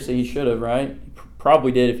a Pharisee. He should have, right? He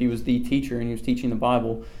probably did if he was the teacher and he was teaching the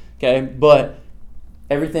Bible. Okay? But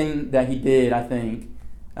everything that he did, I think,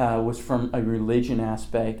 was from a religion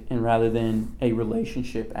aspect and rather than a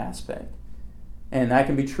relationship aspect. And that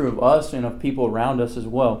can be true of us and of people around us as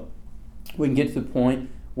well. We can get to the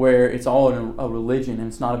point where it's all in a religion and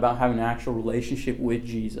it's not about having an actual relationship with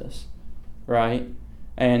Jesus, right?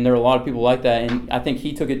 And there are a lot of people like that, and I think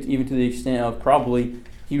he took it even to the extent of probably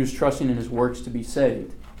he was trusting in his works to be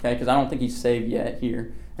saved, okay? Because I don't think he's saved yet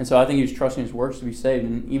here. And so I think he was trusting his works to be saved,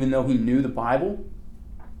 and even though he knew the Bible,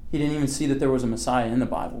 he didn't even see that there was a Messiah in the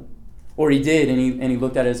Bible. Or he did, and he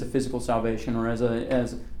looked at it as a physical salvation or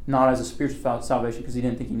as not as a spiritual salvation because he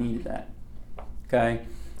didn't think he needed that, okay?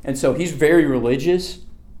 And so he's very religious.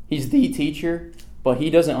 He's the teacher, but he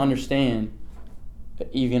doesn't understand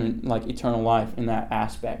even eternal life in that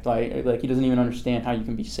aspect. Like he doesn't even understand how you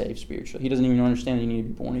can be saved spiritually. He doesn't even understand that you need to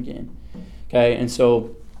be born again. Okay, and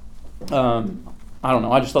so I don't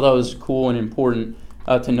know. I just thought that was cool and important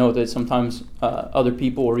to note that sometimes other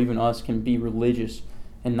people or even us can be religious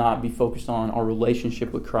and not be focused on our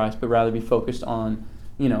relationship with Christ, but rather be focused on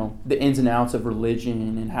the ins and outs of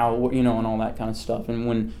religion and how, and all that kind of stuff. And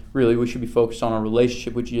when really we should be focused on our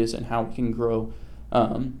relationship with Jesus and how we can grow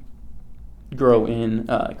in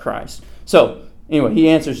Christ. So, anyway, he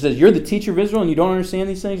answers, he says, you're the teacher of Israel and you don't understand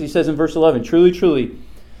these things? He says in verse 11, truly, truly,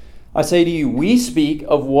 I say to you, we speak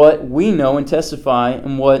of what we know and testify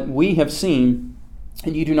and what we have seen,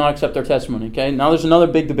 and you do not accept our testimony. Okay, now there's another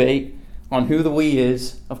big debate on who the we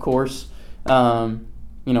is, of course. Who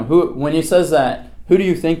when he says that, who do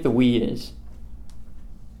you think the we is?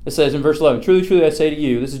 It says in verse 11, truly, truly, I say to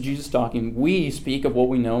you, this is Jesus talking, we speak of what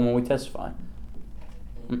we know and what we testify.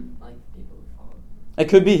 Like the people who follow him. It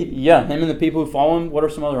could be, him and the people who follow him. What are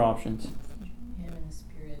some other options? Him and the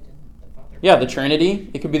Spirit and the Father. Yeah, the Trinity.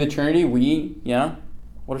 It could be the Trinity, we, yeah.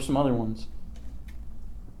 What are some other ones?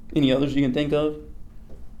 Any others you can think of?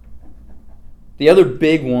 The other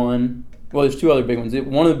big one, well, there's two other big ones.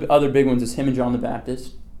 One of the other big ones is him and John the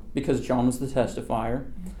Baptist, because John was the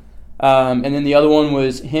testifier. And then the other one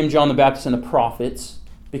was him, John the Baptist, and the prophets,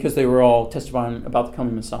 because they were all testifying about the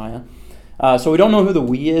coming Messiah. So we don't know who the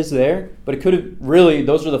we is there, but it could have really,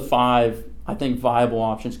 those are the five, I think, viable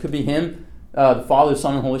options. Could be him, the Father, the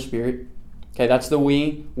Son, and Holy Spirit. Okay, that's the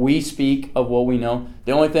we. We speak of what we know.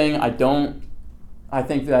 The only thing I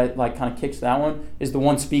think that kind of kicks that one is the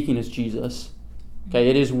one speaking is Jesus. Okay,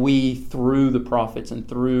 it is we through the prophets and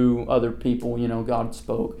through other people, God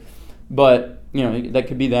spoke. But, that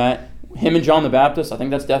could be that. Him and John the Baptist, I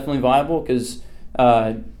think that's definitely viable because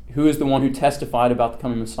who is the one who testified about the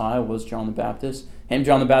coming Messiah was John the Baptist. Him,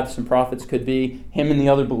 John the Baptist, and prophets could be. Him and the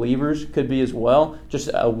other believers could be as well. Just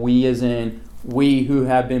we as in we who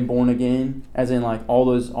have been born again, as in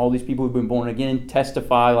all these people who've been born again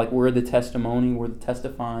testify, we're the testimony, we're the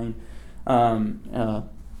testifying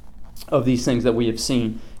of these things that we have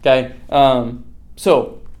seen. Okay,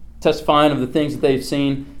 so testifying of the things that they've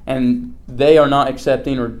seen, and they are not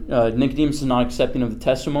accepting, or Nicodemus is not accepting of the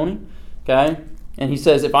testimony. Okay, and he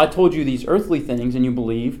says, if I told you these earthly things and you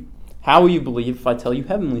believe, how will you believe if I tell you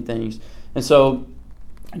heavenly things? And so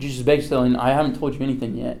Jesus is basically telling, I haven't told you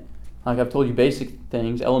anything yet. I've told you basic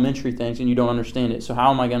things, elementary things, and you don't understand it. So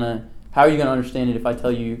how are you going to understand it if I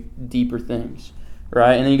tell you deeper things?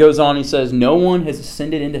 Right? And then he goes on, he says, no one has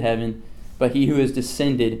ascended into heaven, but he who has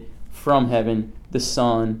descended from heaven, the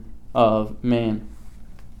Son of Man.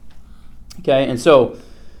 Okay, and so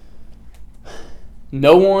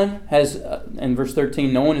no one has, in verse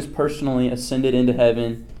 13, no one has personally ascended into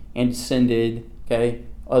heaven and descended, okay,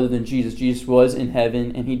 other than Jesus. Jesus was in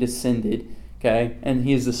heaven and he descended, okay, and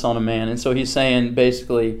he is the Son of Man. And so he's saying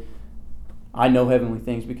basically, I know heavenly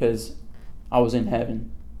things because I was in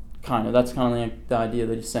heaven, kind of. That's kind of like the idea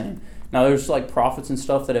that he's saying. Now there's like prophets and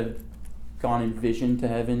stuff that have gone in vision to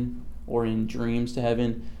heaven or in dreams to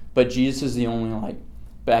heaven, but Jesus is the only, like,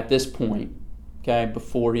 at this point, okay,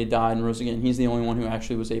 before he died and rose again, he's the only one who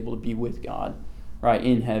actually was able to be with God, right,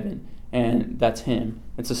 in heaven, and that's him.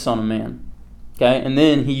 It's the Son of Man, okay, and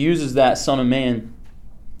then he uses that Son of Man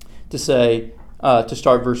to say, to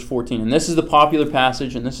start verse 14, and this is the popular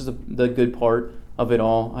passage, and this is the good part of it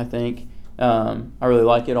all, I think. I really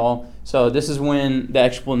like it all. So this is when the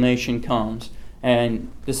explanation comes,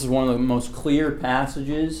 and this is one of the most clear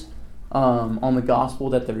passages on the gospel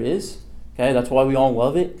that there is. Okay, that's why we all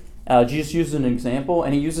love it. Jesus uses an example,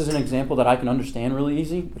 and he uses an example that I can understand really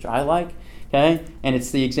easy, which I like. Okay, and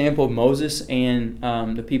it's the example of Moses and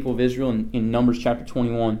the people of Israel in Numbers chapter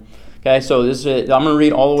 21. Okay, so this is I'm going to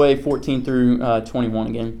read all the way 14 through 21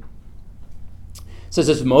 again. It says,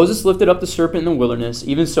 as Moses lifted up the serpent in the wilderness,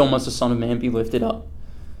 even so must the Son of Man be lifted up,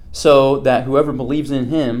 so that whoever believes in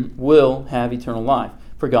him will have eternal life.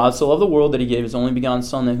 For God so loved the world that he gave his only begotten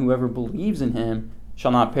Son, that whoever believes in him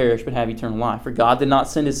shall not perish, but have eternal life. For God did not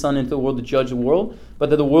send his Son into the world to judge the world, but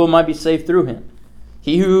that the world might be saved through him.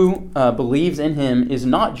 He who believes in him is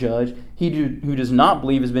not judged. He who does not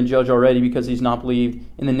believe has been judged already, because he has not believed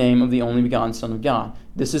in the name of the only begotten Son of God.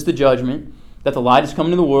 This is the judgment, that the light has come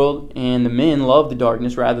into the world, and the men loved the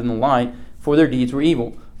darkness rather than the light, for their deeds were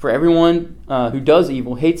evil. For everyone who does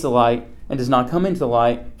evil hates the light, and does not come into the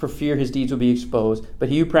light, for fear his deeds will be exposed. But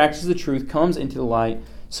he who practices the truth comes into the light,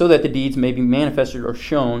 so that the deeds may be manifested or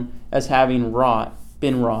shown as having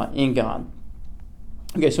been wrought in God.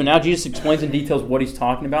 Okay, so now Jesus explains in details what he's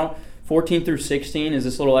talking about. 14 through 16 is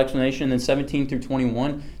this little explanation, and then 17 through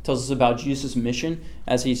 21 tells us about Jesus' mission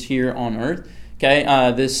as he's here on earth. Okay,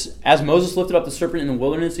 as Moses lifted up the serpent in the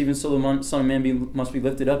wilderness, even so the Son of Man must be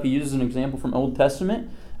lifted up. He uses an example from Old Testament.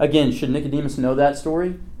 Again, should Nicodemus know that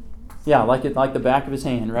story? Yeah, like the back of his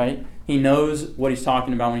hand, right? He knows what he's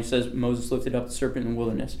talking about when he says Moses lifted up the serpent in the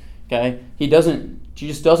wilderness. Okay,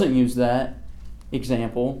 Jesus doesn't use that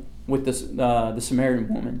example with the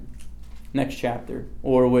Samaritan woman, next chapter,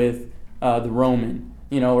 or with the Roman,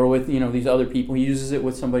 or with these other people. He uses it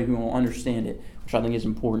with somebody who will understand it, which I think is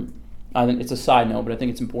important. I think it's a side note, but I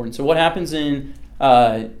think it's important. So what happens in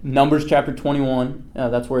Numbers chapter 21?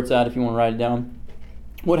 That's where it's at if you want to write it down.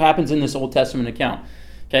 What happens in this Old Testament account?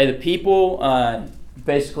 Okay, the people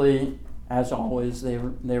basically, as always, they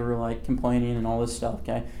were like complaining and all this stuff.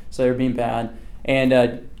 Okay, so they were being bad,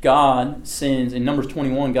 and God sends in Numbers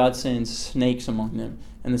 21. God sends snakes among them,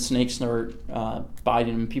 and the snakes start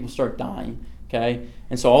biting them. People start dying. Okay,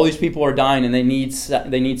 and so all these people are dying, and they need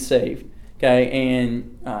saved. Okay,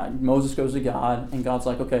 and Moses goes to God, and God's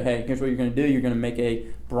like, okay, hey, here's what you're going to do. You're going to make a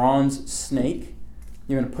bronze snake.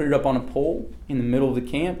 You're going to put it up on a pole in the middle of the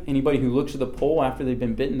camp. Anybody who looks at the pole after they've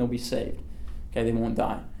been bitten, they'll be saved. Okay, they won't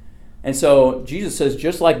die. And so Jesus says,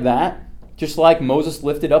 just like that, just like Moses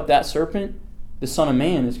lifted up that serpent, the Son of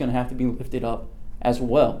Man is going to have to be lifted up as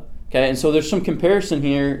well. Okay, and so there's some comparison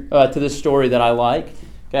here to this story that I like.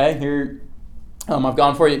 Okay, here I've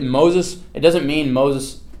gone for you. Moses, it doesn't mean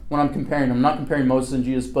Moses. When I'm comparing, I'm not comparing Moses and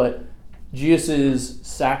Jesus, but Jesus'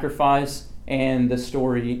 sacrifice and the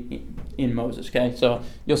story in Moses. Okay, so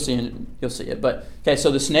you'll see it. But okay,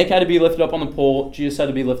 so the snake had to be lifted up on the pole. Jesus had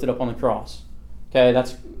to be lifted up on the cross. Okay,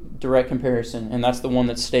 that's direct comparison, and that's the one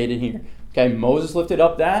that's stated here. Okay, Moses lifted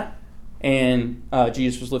up that, and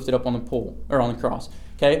Jesus was lifted up on the pole or on the cross.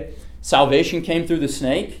 Okay, salvation came through the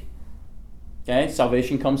snake. Okay,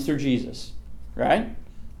 salvation comes through Jesus, right?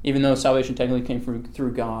 Even though salvation technically came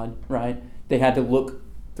through God, right? They had to look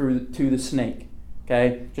to the snake,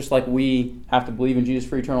 okay? Just like we have to believe in Jesus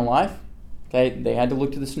for eternal life, okay? They had to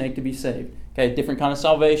look to the snake to be saved, okay? Different kind of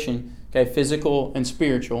salvation, okay? Physical and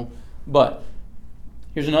spiritual. But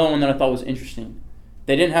here's another one that I thought was interesting.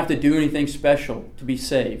 They didn't have to do anything special to be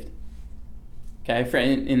saved, okay?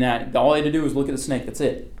 In that, all they had to do was look at the snake. That's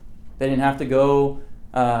it. They didn't have to go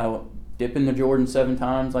dip in the Jordan 7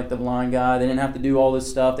 times like the blind guy. They didn't have to do all this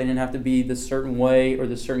stuff. They didn't have to be this certain way or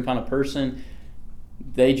this certain kind of person.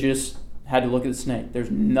 They just had to look at the snake.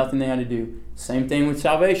 There's nothing they had to do. Same thing with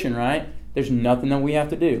salvation, right? There's nothing that we have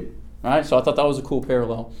to do, right? So I thought that was a cool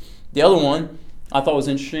parallel. The other one I thought was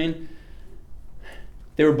interesting.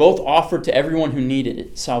 They were both offered to everyone who needed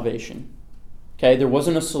it, salvation. Okay, there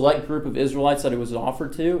wasn't a select group of Israelites that it was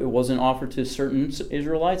offered to. It wasn't offered to certain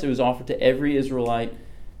Israelites. It was offered to every Israelite,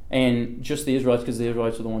 and just the Israelites, because the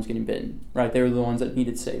Israelites were the ones getting bitten, right? They were the ones that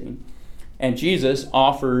needed saving. And Jesus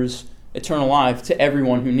offers eternal life to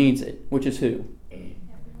everyone who needs it, which is who?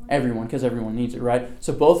 Everyone, because everyone needs it, right?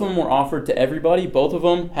 So both of them were offered to everybody. Both of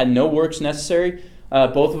them had no works necessary.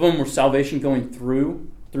 Both of them were salvation going through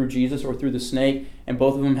Jesus or through the snake, and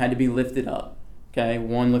both of them had to be lifted up. Okay,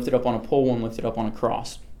 one lifted up on a pole, one lifted up on a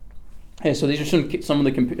cross. Okay, so these are some of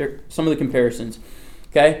the comparisons.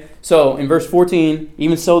 Okay, so in verse 14,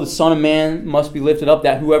 even so the Son of Man must be lifted up,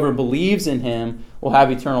 that whoever believes in him will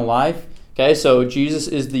have eternal life. Okay, so Jesus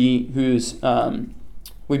is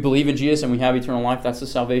we believe in Jesus and we have eternal life. That's the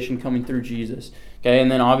salvation coming through Jesus. Okay,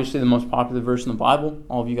 and then obviously the most popular verse in the Bible,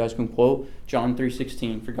 all of you guys can quote, John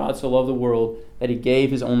 3:16. For God so loved the world that he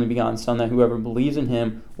gave his only begotten Son, that whoever believes in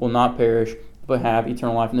him will not perish but have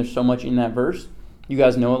eternal life. And there's so much in that verse. You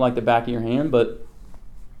guys know it like the back of your hand, but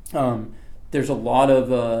there's a lot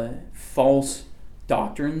of false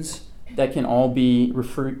doctrines that can all be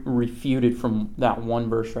refuted from that one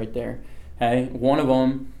verse right there. Okay, one of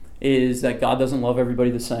them is that God doesn't love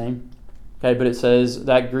everybody the same. Okay, but it says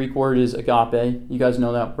that Greek word is agape. You guys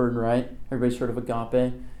know that word, right? Everybody's heard of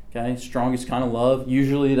agape. Okay, strongest kind of love.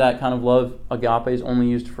 Usually that kind of love, agape, is only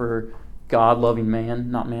used for God loving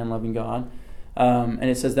man, not man loving God. And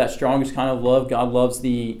it says that strongest kind of love, God loves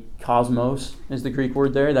the cosmos, is the Greek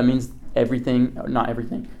word there. That means everything, not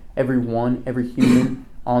everything, everyone, every human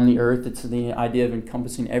on the earth. It's the idea of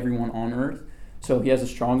encompassing everyone on earth. So he has the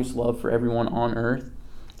strongest love for everyone on earth.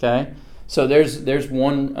 Okay, so there's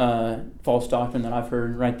one false doctrine that I've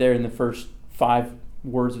heard right there in the first 5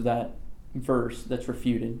 words of that verse that's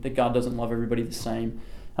refuted, that God doesn't love everybody the same.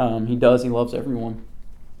 He does. He loves everyone.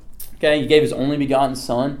 Okay, he gave his only begotten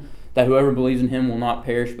Son, that whoever believes in him will not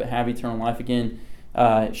perish but have eternal life. Again,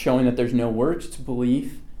 showing that there's no works to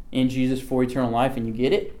believe in Jesus for eternal life, and you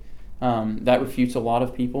get it. That refutes a lot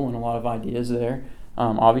of people and a lot of ideas there,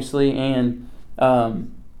 obviously. And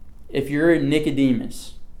if you're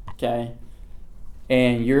Nicodemus, okay,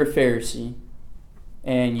 and you're a Pharisee,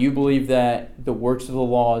 and you believe that the works of the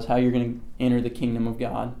law is how you're going to enter the kingdom of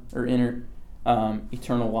God, or enter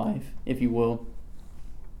eternal life, if you will,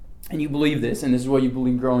 and you believe this, and this is what you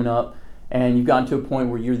believe growing up, and you've gotten to a point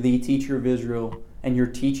where you're the teacher of Israel, and you're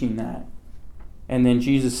teaching that, and then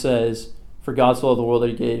Jesus says, for God so loved the world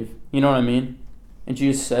that he gave, you know what I mean? And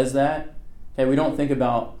Jesus says that, okay, we don't think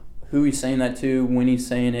about who he's saying that to, when he's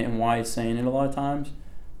saying it, and why he's saying it a lot of times,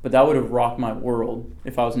 but that would have rocked my world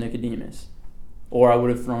if I was Nicodemus, or I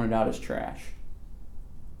would have thrown it out as trash.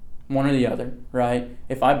 One or the other, right?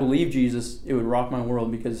 If I believe Jesus, it would rock my world,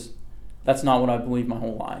 because that's not what I believed my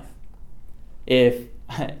whole life. If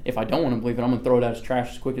I don't want to believe it, I'm going to throw it out as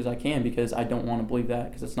trash as quick as I can, because I don't want to believe that,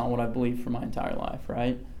 because it's not what I believed for my entire life,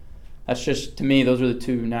 right? That's just, to me, those are the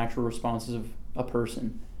 2 natural responses of a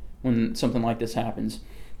person when something like this happens.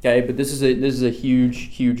 Okay, but this is a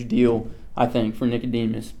huge deal, I think, for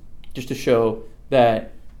Nicodemus, just to show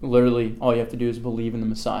that literally all you have to do is believe in the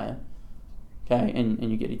Messiah, okay, and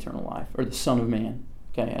you get eternal life, or the Son of Man,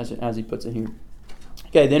 okay, as he puts it here.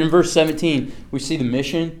 Okay, then in verse 17, we see the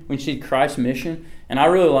mission. We see Christ's mission. And I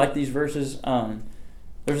really like these verses.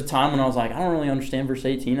 There's a time when I was like, I don't really understand verse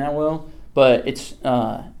 18 that well, but it's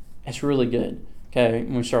really good. Okay,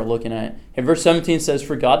 when we start looking at it. Okay, verse 17 says,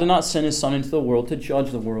 for God did not send his Son into the world to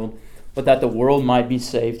judge the world, but that the world might be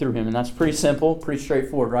saved through him. And that's pretty simple, pretty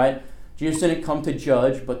straightforward, right? Jesus didn't come to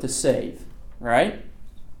judge, but to save, right?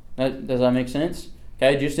 Does that make sense?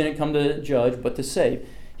 Okay, Jesus didn't come to judge, but to save.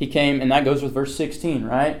 He came, and that goes with verse 16,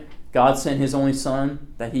 right? God sent his only Son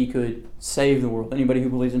that he could save the world. Anybody who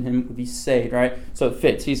believes in him would be saved, right? So it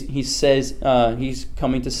fits. He says he's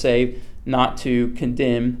coming to save, not to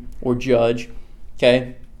condemn or judge.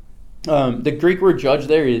 Okay? The Greek word judge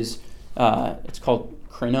there is, it's called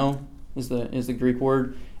krino, is the Greek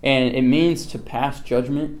word. And it means to pass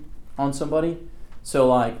judgment on somebody. So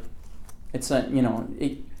like, it's some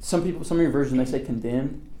of your versions, they say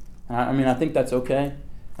condemned. I think that's okay.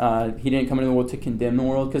 He didn't come into the world to condemn the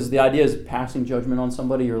world, because the idea is passing judgment on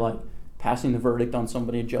somebody, or like passing the verdict on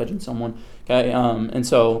somebody, judging someone. Okay,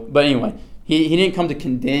 but anyway, he didn't come to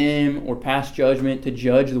condemn or pass judgment to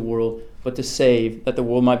judge the world, but to save, that the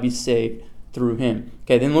world might be saved through him.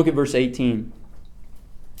 Okay, then look at verse 18.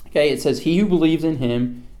 Okay, it says, he who believes in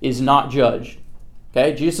him is not judged.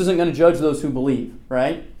 Okay, Jesus isn't going to judge those who believe,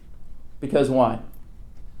 right? Because why?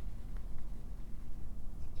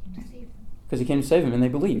 Because he came to save them, and they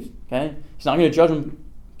believed. Okay, he's not going to judge them,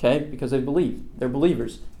 okay, because they believe. They're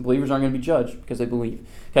believers. Believers aren't going to be judged because they believe.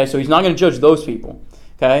 Okay, so he's not going to judge those people.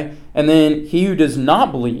 Okay? And then he who does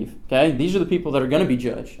not believe, okay? These are the people that are going to be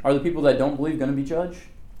judged. Are the people that don't believe going to be judged?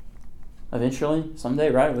 Eventually,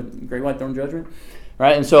 someday, right? With great white throne judgment.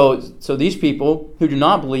 Right? And so these people who do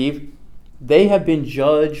not believe, they have been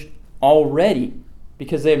judged already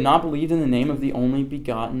because they have not believed in the name of the only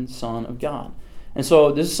begotten Son of God. And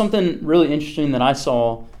so this is something really interesting that I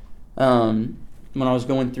saw when I was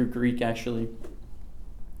going through Greek, actually,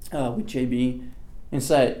 with JB. And it's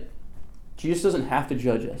that Jesus doesn't have to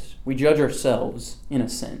judge us. We judge ourselves, in a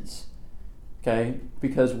sense. Okay?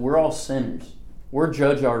 Because we're all sinners. We're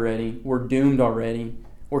judged already. We're doomed already.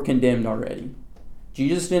 We're condemned already.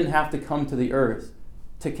 Jesus didn't have to come to the earth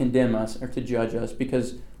to condemn us or to judge us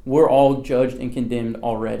because we're all judged and condemned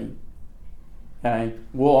already. Okay?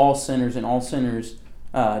 We're all sinners, and all sinners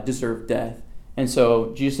deserve death. And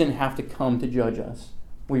so Jesus didn't have to come to judge us.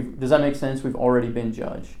 Does that make sense? We've already been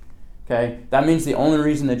judged. Okay? That means the only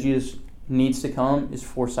reason that Jesus needs to come is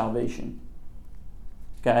for salvation.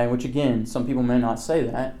 Okay? Which again, some people may not say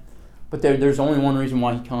that, but there's only one reason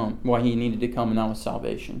why he needed to come, and that was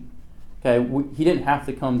salvation. Okay? He didn't have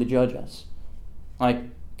to come to judge us. Like,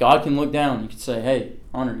 God can look down and can say, hey,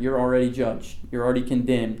 Hunter, you're already judged. You're already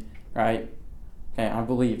condemned, right? Okay, I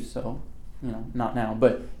believe, so, not now.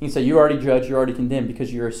 But he can say, you're already judged, you're already condemned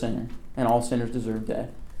because you're a sinner, and all sinners deserve death.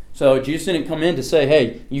 So Jesus didn't come in to say,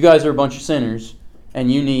 hey, you guys are a bunch of sinners, and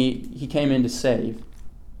he came in to save,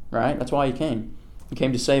 right? That's why he came. He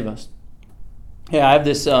came to save us. Yeah, I have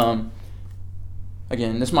this,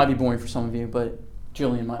 again, this might be boring for some of you, but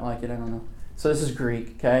Jillian might like it, I don't know. So this is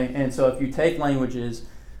Greek, okay? And so if you take languages,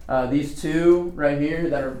 these two right here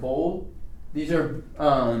that are bold, these are,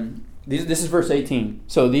 this is verse 18.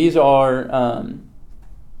 So these are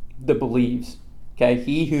the believes, okay?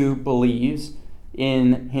 He who believes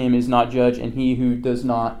in him is not judged, and he who does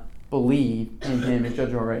not believe in him is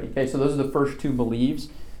judged already. Okay, so those are the first two believes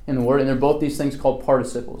in the word, and they're both these things called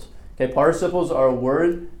participles. Okay, participles are a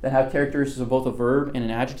word that have characteristics of both a verb and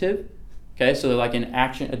an adjective. Okay, so they're like an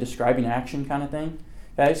action, a describing action kind of thing.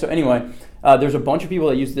 Okay, so anyway, there's a bunch of people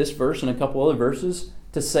that use this verse and a couple other verses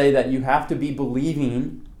to say that you have to be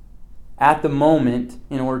believing at the moment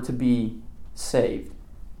in order to be saved.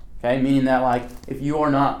 Okay, meaning that like if you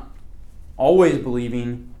are not always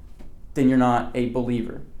believing, then you're not a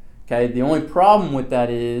believer. Okay, the only problem with that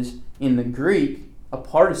is in the Greek, a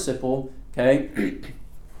participle, okay,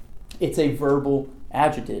 it's a verbal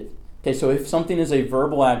adjective. Okay, so if something is a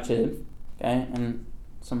verbal adjective, okay, and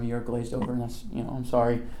some of you are glazed over, and that's, I'm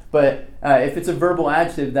sorry. But if it's a verbal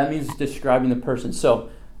adjective, that means it's describing the person. So,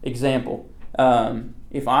 example,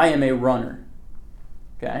 if I am a runner,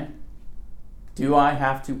 okay, do I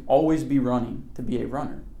have to always be running to be a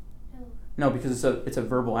runner? No, because it's a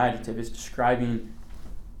verbal adjective. It's describing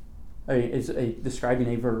describing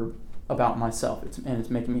a verb about myself, and it's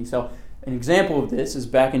making me. So, an example of this is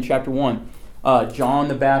back in chapter 1, John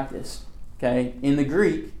the Baptist. Okay, in the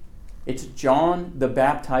Greek, it's John the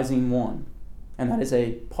baptizing one, and that is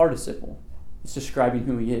a participle. It's describing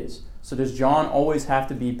who he is. So does John always have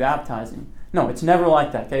to be baptizing? No, it's never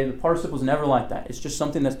like that. Okay, the participle is never like that. It's just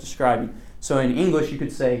something that's describing. So in English, you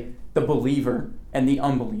could say the believer and the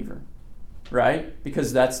unbeliever, right?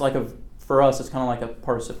 Because that's like for us, it's kind of like a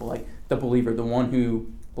participle, like the believer, the one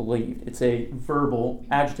who believed. It's a verbal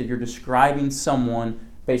adjective. You're describing someone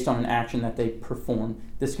based on an action that they perform. In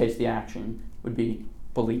this case, the action would be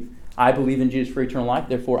belief. I believe in Jesus for eternal life,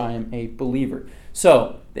 therefore I am a believer.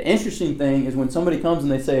 So, the interesting thing is when somebody comes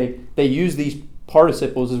and they say they use these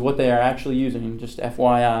participles is what they are actually using. Just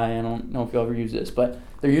FYI, I don't know if you'll ever use this, but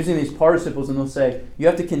they're using these participles and they'll say, you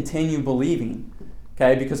have to continue believing.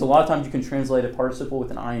 Okay, because a lot of times you can translate a participle with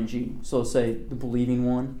an ing. So they'll say the believing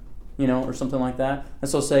one, or something like that. And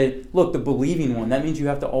so they'll say, look, the believing one. That means you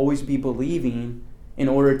have to always be believing in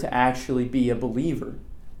order to actually be a believer.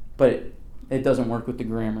 But it doesn't work with the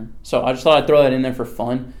grammar. So I just thought I'd throw that in there for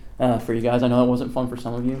fun for you guys. I know it wasn't fun for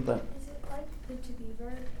some of you, but... Is it like the to be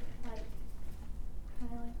verb? Like,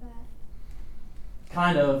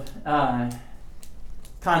 kind of like that?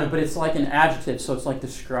 Kind of, but it's like an adjective, so it's like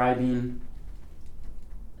describing...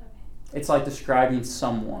 Okay. It's like describing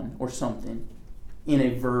someone or something in a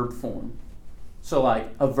verb form. So like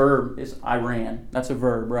a verb is I ran. That's a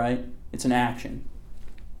verb, right? It's an action.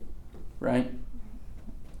 Right?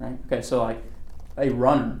 Right? Okay, so like a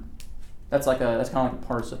runner, that's kind of like a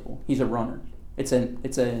participle. He's a runner. It's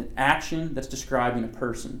an action that's describing a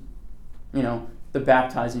person. The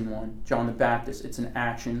baptizing one, John the Baptist, it's an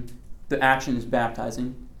action. The action is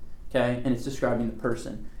baptizing, okay, and it's describing the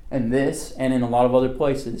person. And this, and in a lot of other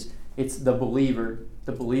places, it's the believer.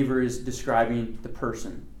 The believer is describing the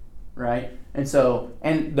person, right? And so,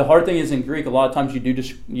 and the hard thing is in Greek, a lot of times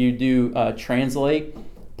you do translate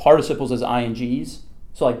participles as ings,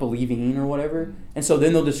 so like believing or whatever. And so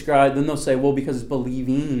then they'll say, well, because it's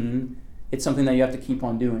believing, it's something that you have to keep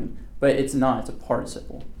on doing. But it's not, it's a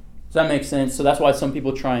participle. Does that make sense? So that's why some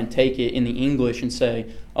people try and take it in the English and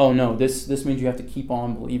say, oh no, this means you have to keep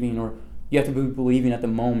on believing, or you have to be believing at the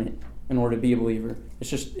moment in order to be a believer. It's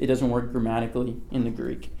just, it doesn't work grammatically in the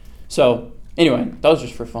Greek. So anyway, that was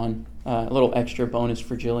just for fun. A little extra bonus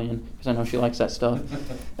for Jillian, because I know she likes that stuff.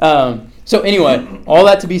 So anyway, all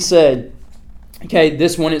that to be said, okay,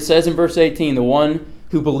 this one, it says in verse 18, the one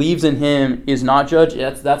who believes in him is not judged.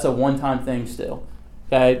 That's a one-time thing still.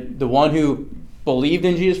 Okay, the one who believed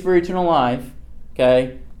in Jesus for eternal life,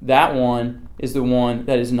 okay, that one is the one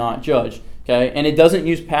that is not judged. Okay, and it doesn't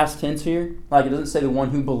use past tense here. Like, it doesn't say the one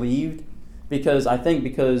who believed, because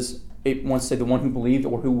it wants to say the one who believed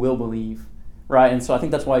or who will believe. Right, and so I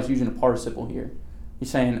think that's why he's using a participle here. He's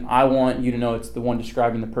saying, I want you to know it's the one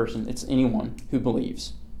describing the person. It's anyone who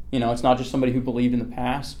believes. It's not just somebody who believed in the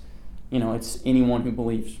past. It's anyone who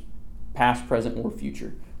believes, past, present, or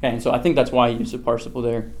future. Okay, and so I think that's why he used a participle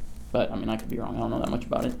there. But, I could be wrong. I don't know that much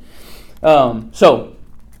about it. So,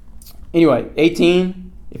 anyway,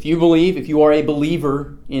 18, if you believe, if you are a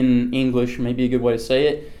believer in English, maybe a good way to say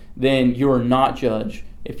it, then you are not judged.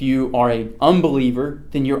 If you are an unbeliever,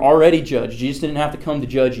 then you're already judged. Jesus didn't have to come to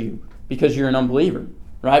judge you because you're an unbeliever,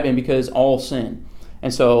 right? And because all sin.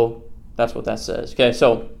 And so that's what that says. Okay,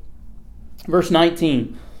 so verse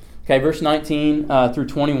 19. Okay, verse 19 through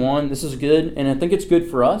 21. This is good, and I think it's good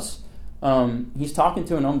for us. He's talking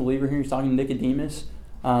to an unbeliever here. He's talking to Nicodemus,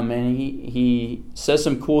 and he says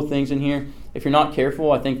some cool things in here. If you're not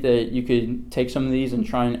careful, I think that you could take some of these and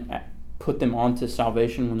try and put them onto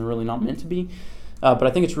salvation when they're really not meant to be. But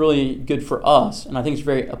I think it's really good for us, and I think it's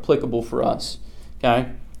very applicable for us.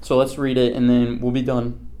 Okay, so let's read it, and then we'll be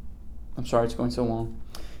done. I'm sorry it's going so long.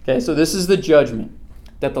 Okay, so this is the judgment.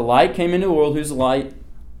 That the light came into the world. Who's the light?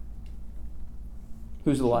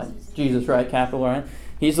 Who's the light? Jesus, right? Capital, right?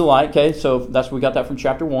 He's the light. Okay, so we got that from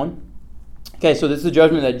chapter 1. Okay, so this is the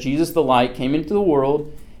judgment that Jesus, the light, came into the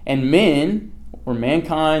world, and men, or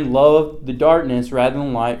mankind, loved the darkness rather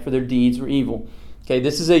than light, for their deeds were evil. Okay,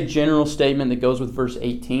 this is a general statement that goes with verse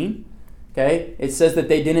 18. Okay, it says that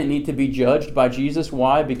they didn't need to be judged by Jesus.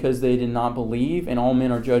 Why? Because they did not believe, and all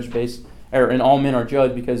men are judged all men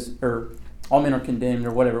are condemned,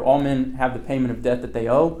 or whatever. All men have the payment of debt that they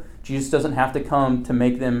owe. Jesus doesn't have to come to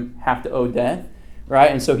make them have to owe death,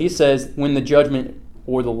 right? And so he says, when the judgment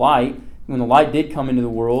or the light, when the light did come into the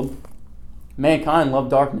world, mankind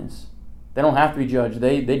loved darkness. They don't have to be judged.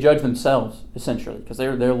 They judge themselves, essentially, because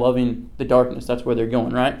they're loving the darkness. That's where they're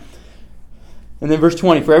going, right? And then verse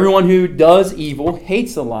 20, for everyone who does evil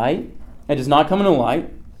hates the light and does not come into light,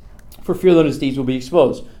 for fear that his deeds will be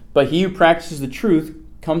exposed. But he who practices the truth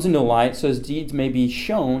comes into light, so his deeds may be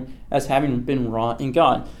shown as having been wrought in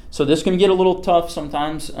God. So this can get a little tough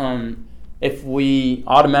sometimes if we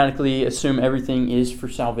automatically assume everything is for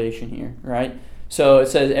salvation here, right? So it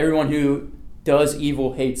says everyone who does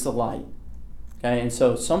evil hates the light. Okay, and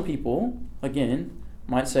so some people, again,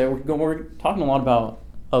 might say we're talking a lot about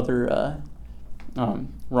other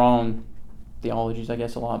wrong theologies, I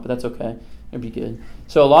guess, a lot, but that's okay. It'd be good.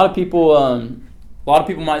 So a lot of people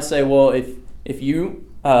might say, well, if you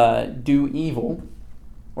do evil,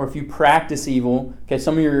 or if you practice evil, okay,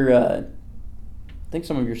 some of your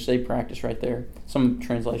say practice right there, some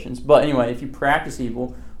translations. But anyway, if you practice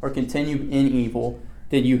evil or continue in evil,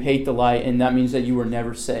 then you hate the light, and that means that you were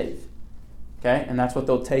never saved. Okay, and that's what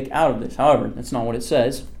they'll take out of this. However, that's not what it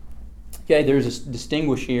says. Okay, there's a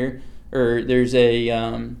distinguish here, or there's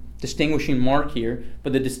a distinguishing mark here,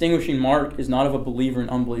 but the distinguishing mark is not of a believer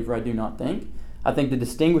and unbeliever, I do not think. I think the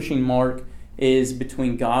distinguishing mark is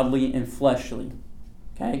between godly and fleshly.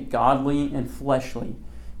 Okay, godly and fleshly.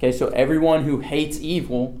 Okay, so everyone who hates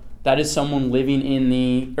evil, that is someone living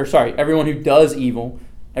in everyone who does evil.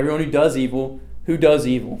 Everyone who does evil, who does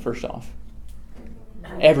evil, first off?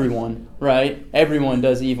 Everyone, right? Everyone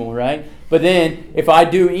does evil, right? But then, if I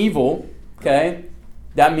do evil, okay,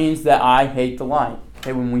 that means that I hate the light.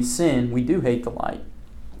 Okay, when we sin, we do hate the light.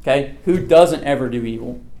 Okay, who doesn't ever do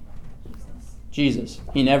evil? Jesus.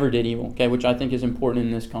 He never did evil, okay, which I think is important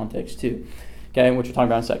in this context too. Okay, which we'll talk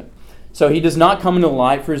about in a second. So he does not come into the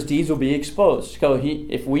light, for his deeds will be exposed. So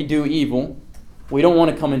if we do evil, we don't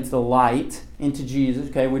want to come into the light, into Jesus.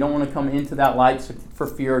 Okay, we don't want to come into that light for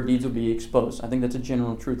fear our deeds will be exposed. I think that's a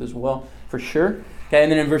general truth as well, for sure. Okay,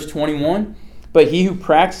 and then in verse 21, but he who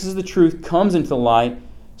practices the truth comes into the light,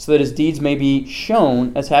 so that his deeds may be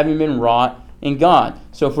shown as having been wrought in God.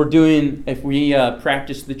 So if we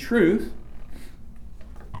practice the truth,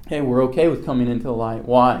 okay, we're okay with coming into the light.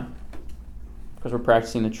 Why? Because we're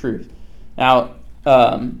practicing the truth. Now,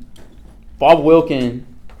 Bob Wilkin,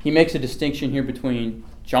 he makes a distinction here between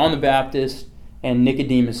John the Baptist and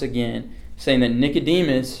Nicodemus again, saying that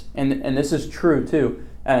Nicodemus, and this is true too,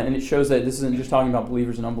 and it shows that this isn't just talking about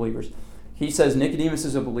believers and unbelievers. He says Nicodemus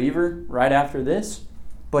is a believer right after this,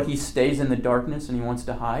 but he stays in the darkness and he wants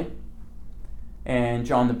to hide. And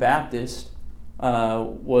John the Baptist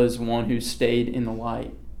was one who stayed in the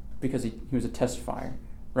light because he was a testifier,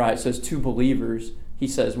 right? So it's two believers. He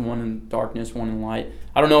says one in darkness, one in light.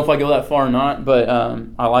 I don't know if I go that far or not, but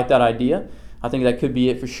I like that idea. I think that could be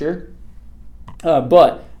it for sure.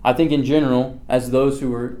 But I think in general, as those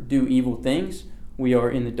who do evil things, we are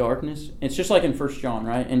in the darkness. It's just like in 1 John,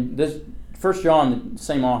 right? And this 1 John, the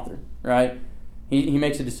same author, right? He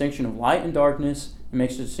makes a distinction of light and darkness. He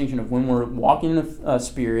makes a distinction of when we're walking in the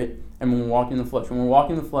spirit and when we're walking in the flesh. When we're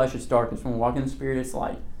walking in the flesh, it's darkness. When we're walking in the spirit, it's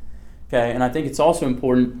light. Okay, and I think it's also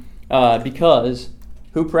important because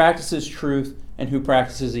who practices truth and who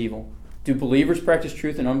practices evil? Do believers practice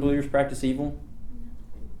truth and unbelievers practice evil?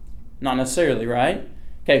 Not necessarily, right?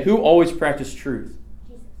 Okay, who always practiced truth?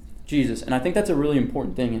 Jesus. And I think that's a really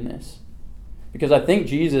important thing in this. Because I think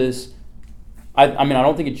Jesus, I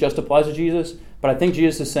don't think it just applies to Jesus, but I think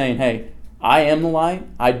Jesus is saying, hey, I am the light.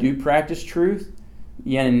 I do practice truth.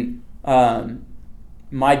 And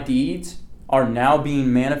my deeds are now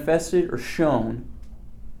being manifested or shown,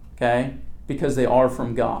 okay, because they are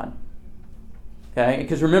from God. Okay?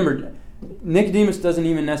 Because remember, Nicodemus doesn't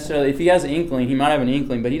even necessarily, if he has an inkling, he might have an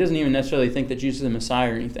inkling, but he doesn't even necessarily think that Jesus is the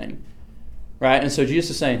Messiah or anything. Right? And so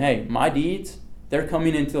Jesus is saying, hey, my deeds, they're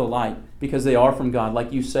coming into the light because they are from God.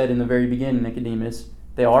 Like you said in the very beginning, Nicodemus,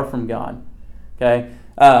 they are from God. Okay?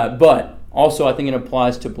 But also I think it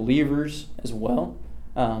applies to believers as well.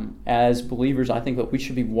 As believers, I think that we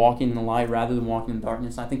should be walking in the light rather than walking in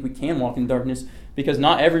darkness. I think we can walk in darkness because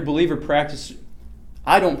not every believer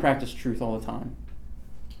I don't practice truth all the time.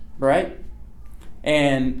 Right?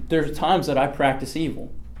 And there's times that I practice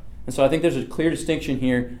evil. And so I think there's a clear distinction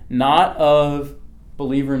here, not of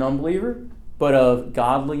believer and unbeliever, but of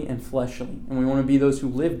godly and fleshly. And we want to be those who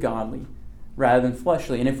live godly rather than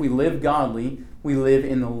fleshly. And if we live godly, we live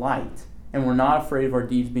in the light. And we're not afraid of our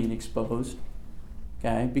deeds being exposed.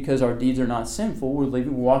 Okay? Because our deeds are not sinful, we're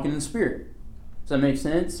walking in the Spirit. Does that make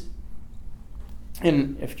sense?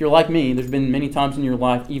 And if you're like me, there's been many times in your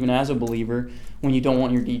life, even as a believer, when you don't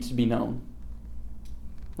want your deeds to be known.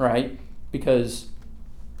 Right? Because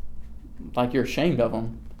like you're ashamed of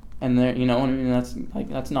them. And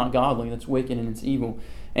that's not godly, that's wicked and it's evil.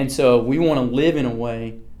 And so we want to live in a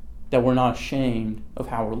way that we're not ashamed of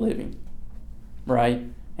how we're living. Right?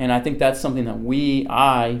 And I think that's something that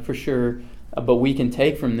I for sure, but we can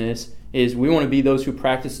take from this is we want to be those who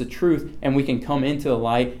practice the truth and we can come into the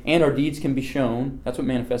light and our deeds can be shown. That's what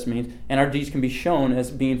manifest means. And our deeds can be shown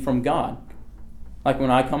as being from God. Like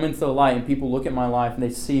when I come into the light and people look at my life and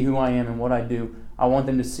they see who I am and what I do, I want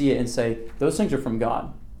them to see it and say, those things are from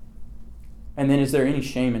God. And then is there any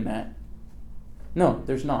shame in that? No,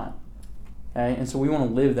 there's not. Okay? And so we want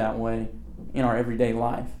to live that way in our everyday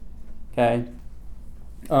life. Okay?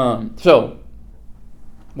 So,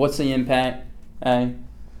 what's the impact? Okay?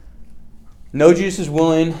 No, Jesus is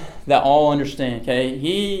willing that all understand. Okay?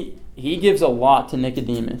 He gives a lot to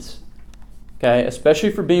Nicodemus. Okay?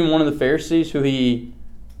 Especially for being one of the Pharisees who he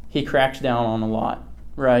cracks down on a lot.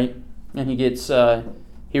 Right? And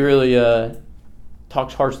he really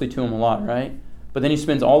talks harshly to him a lot, right? But then he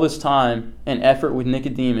spends all this time and effort with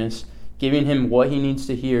Nicodemus, giving him what he needs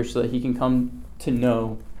to hear so that he can come to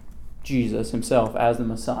know Jesus himself as the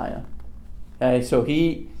Messiah. Okay, so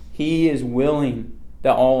he is willing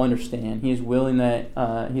that all understand. He is willing that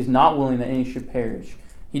he's not willing that any should perish.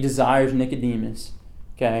 He desires Nicodemus.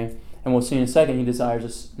 Okay, and we'll see in a second. He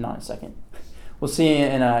desires not a second. We'll see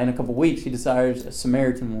in a couple weeks. He desires a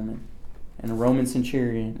Samaritan woman and a Roman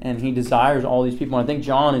centurion, and he desires all these people. And I think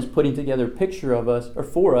John is putting together a picture of us, or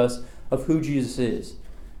for us, of who Jesus is.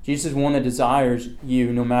 Jesus is one that desires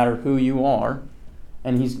you no matter who you are,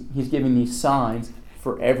 and he's giving these signs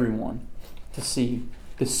for everyone to see.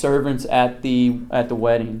 The servants at the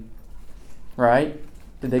wedding, right?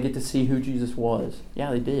 Did they get to see who Jesus was? Yeah,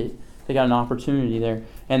 they did. They got an opportunity there,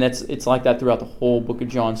 and it's like that throughout the whole book of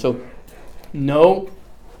John. So know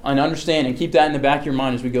and understand and keep that in the back of your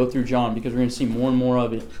mind as we go through John, because we're going to see more and more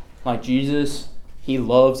of it. Like Jesus, he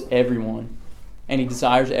loves everyone, and he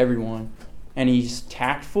desires everyone, and he's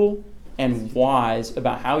tactful and wise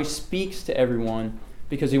about how he speaks to everyone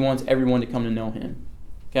because he wants everyone to come to know him.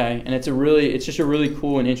 Okay, and it's just a really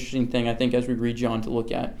cool and interesting thing, I think, as we read John to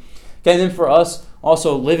look at. Okay, and then for us,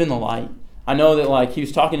 also live in the light. I know that like he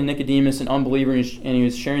was talking to Nicodemus, an unbeliever, and he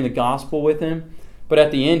was sharing the gospel with him. But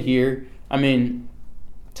at the end here, I mean,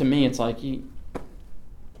 to me, it's like he's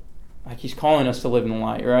calling us to live in the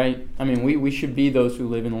light, right? I mean, we should be those who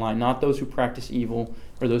live in the light, not those who practice evil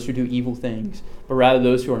or those who do evil things, but rather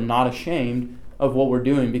those who are not ashamed of what we're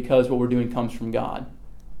doing because what we're doing comes from God,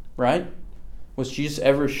 right? Was Jesus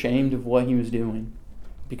ever ashamed of what he was doing?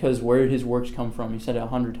 Because where did his works come from? He said it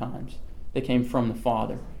 100 times. They came from the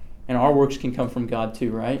Father. And our works can come from God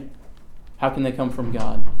too, right? How can they come from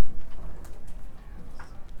God?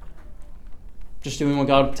 Just doing what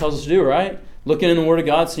God tells us to do, right? Looking in the Word of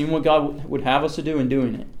God, seeing what God would have us to do and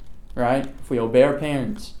doing it, right? If we obey our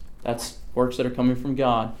parents, that's works that are coming from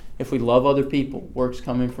God. If we love other people, works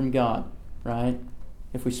coming from God, right?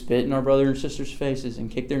 If we spit in our brother and sister's faces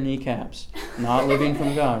and kick their kneecaps, not living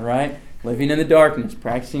from God, right? Living in the darkness,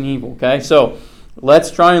 practicing evil, okay? So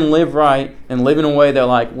let's try and live right and live in a way that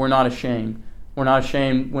like we're not ashamed. We're not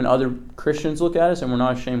ashamed when other Christians look at us, and we're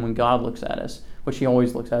not ashamed when God looks at us, which he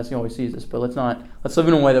always looks at us, he always sees us. But let's live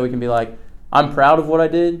in a way that we can be like, I'm proud of what I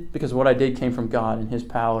did because what I did came from God and his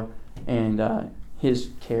power and his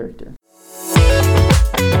character.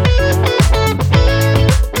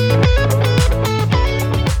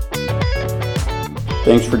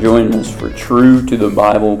 Thanks for joining us for True to the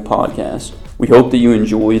Bible podcast. We hope that you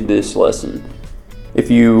enjoyed this lesson. If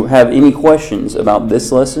you have any questions about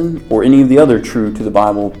this lesson or any of the other True to the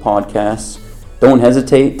Bible podcasts, don't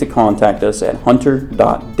hesitate to contact us at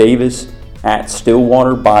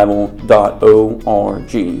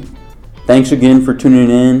hunter.davis@stillwaterbible.org. Thanks again for tuning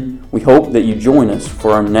in. We hope that you join us for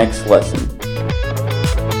our next lesson.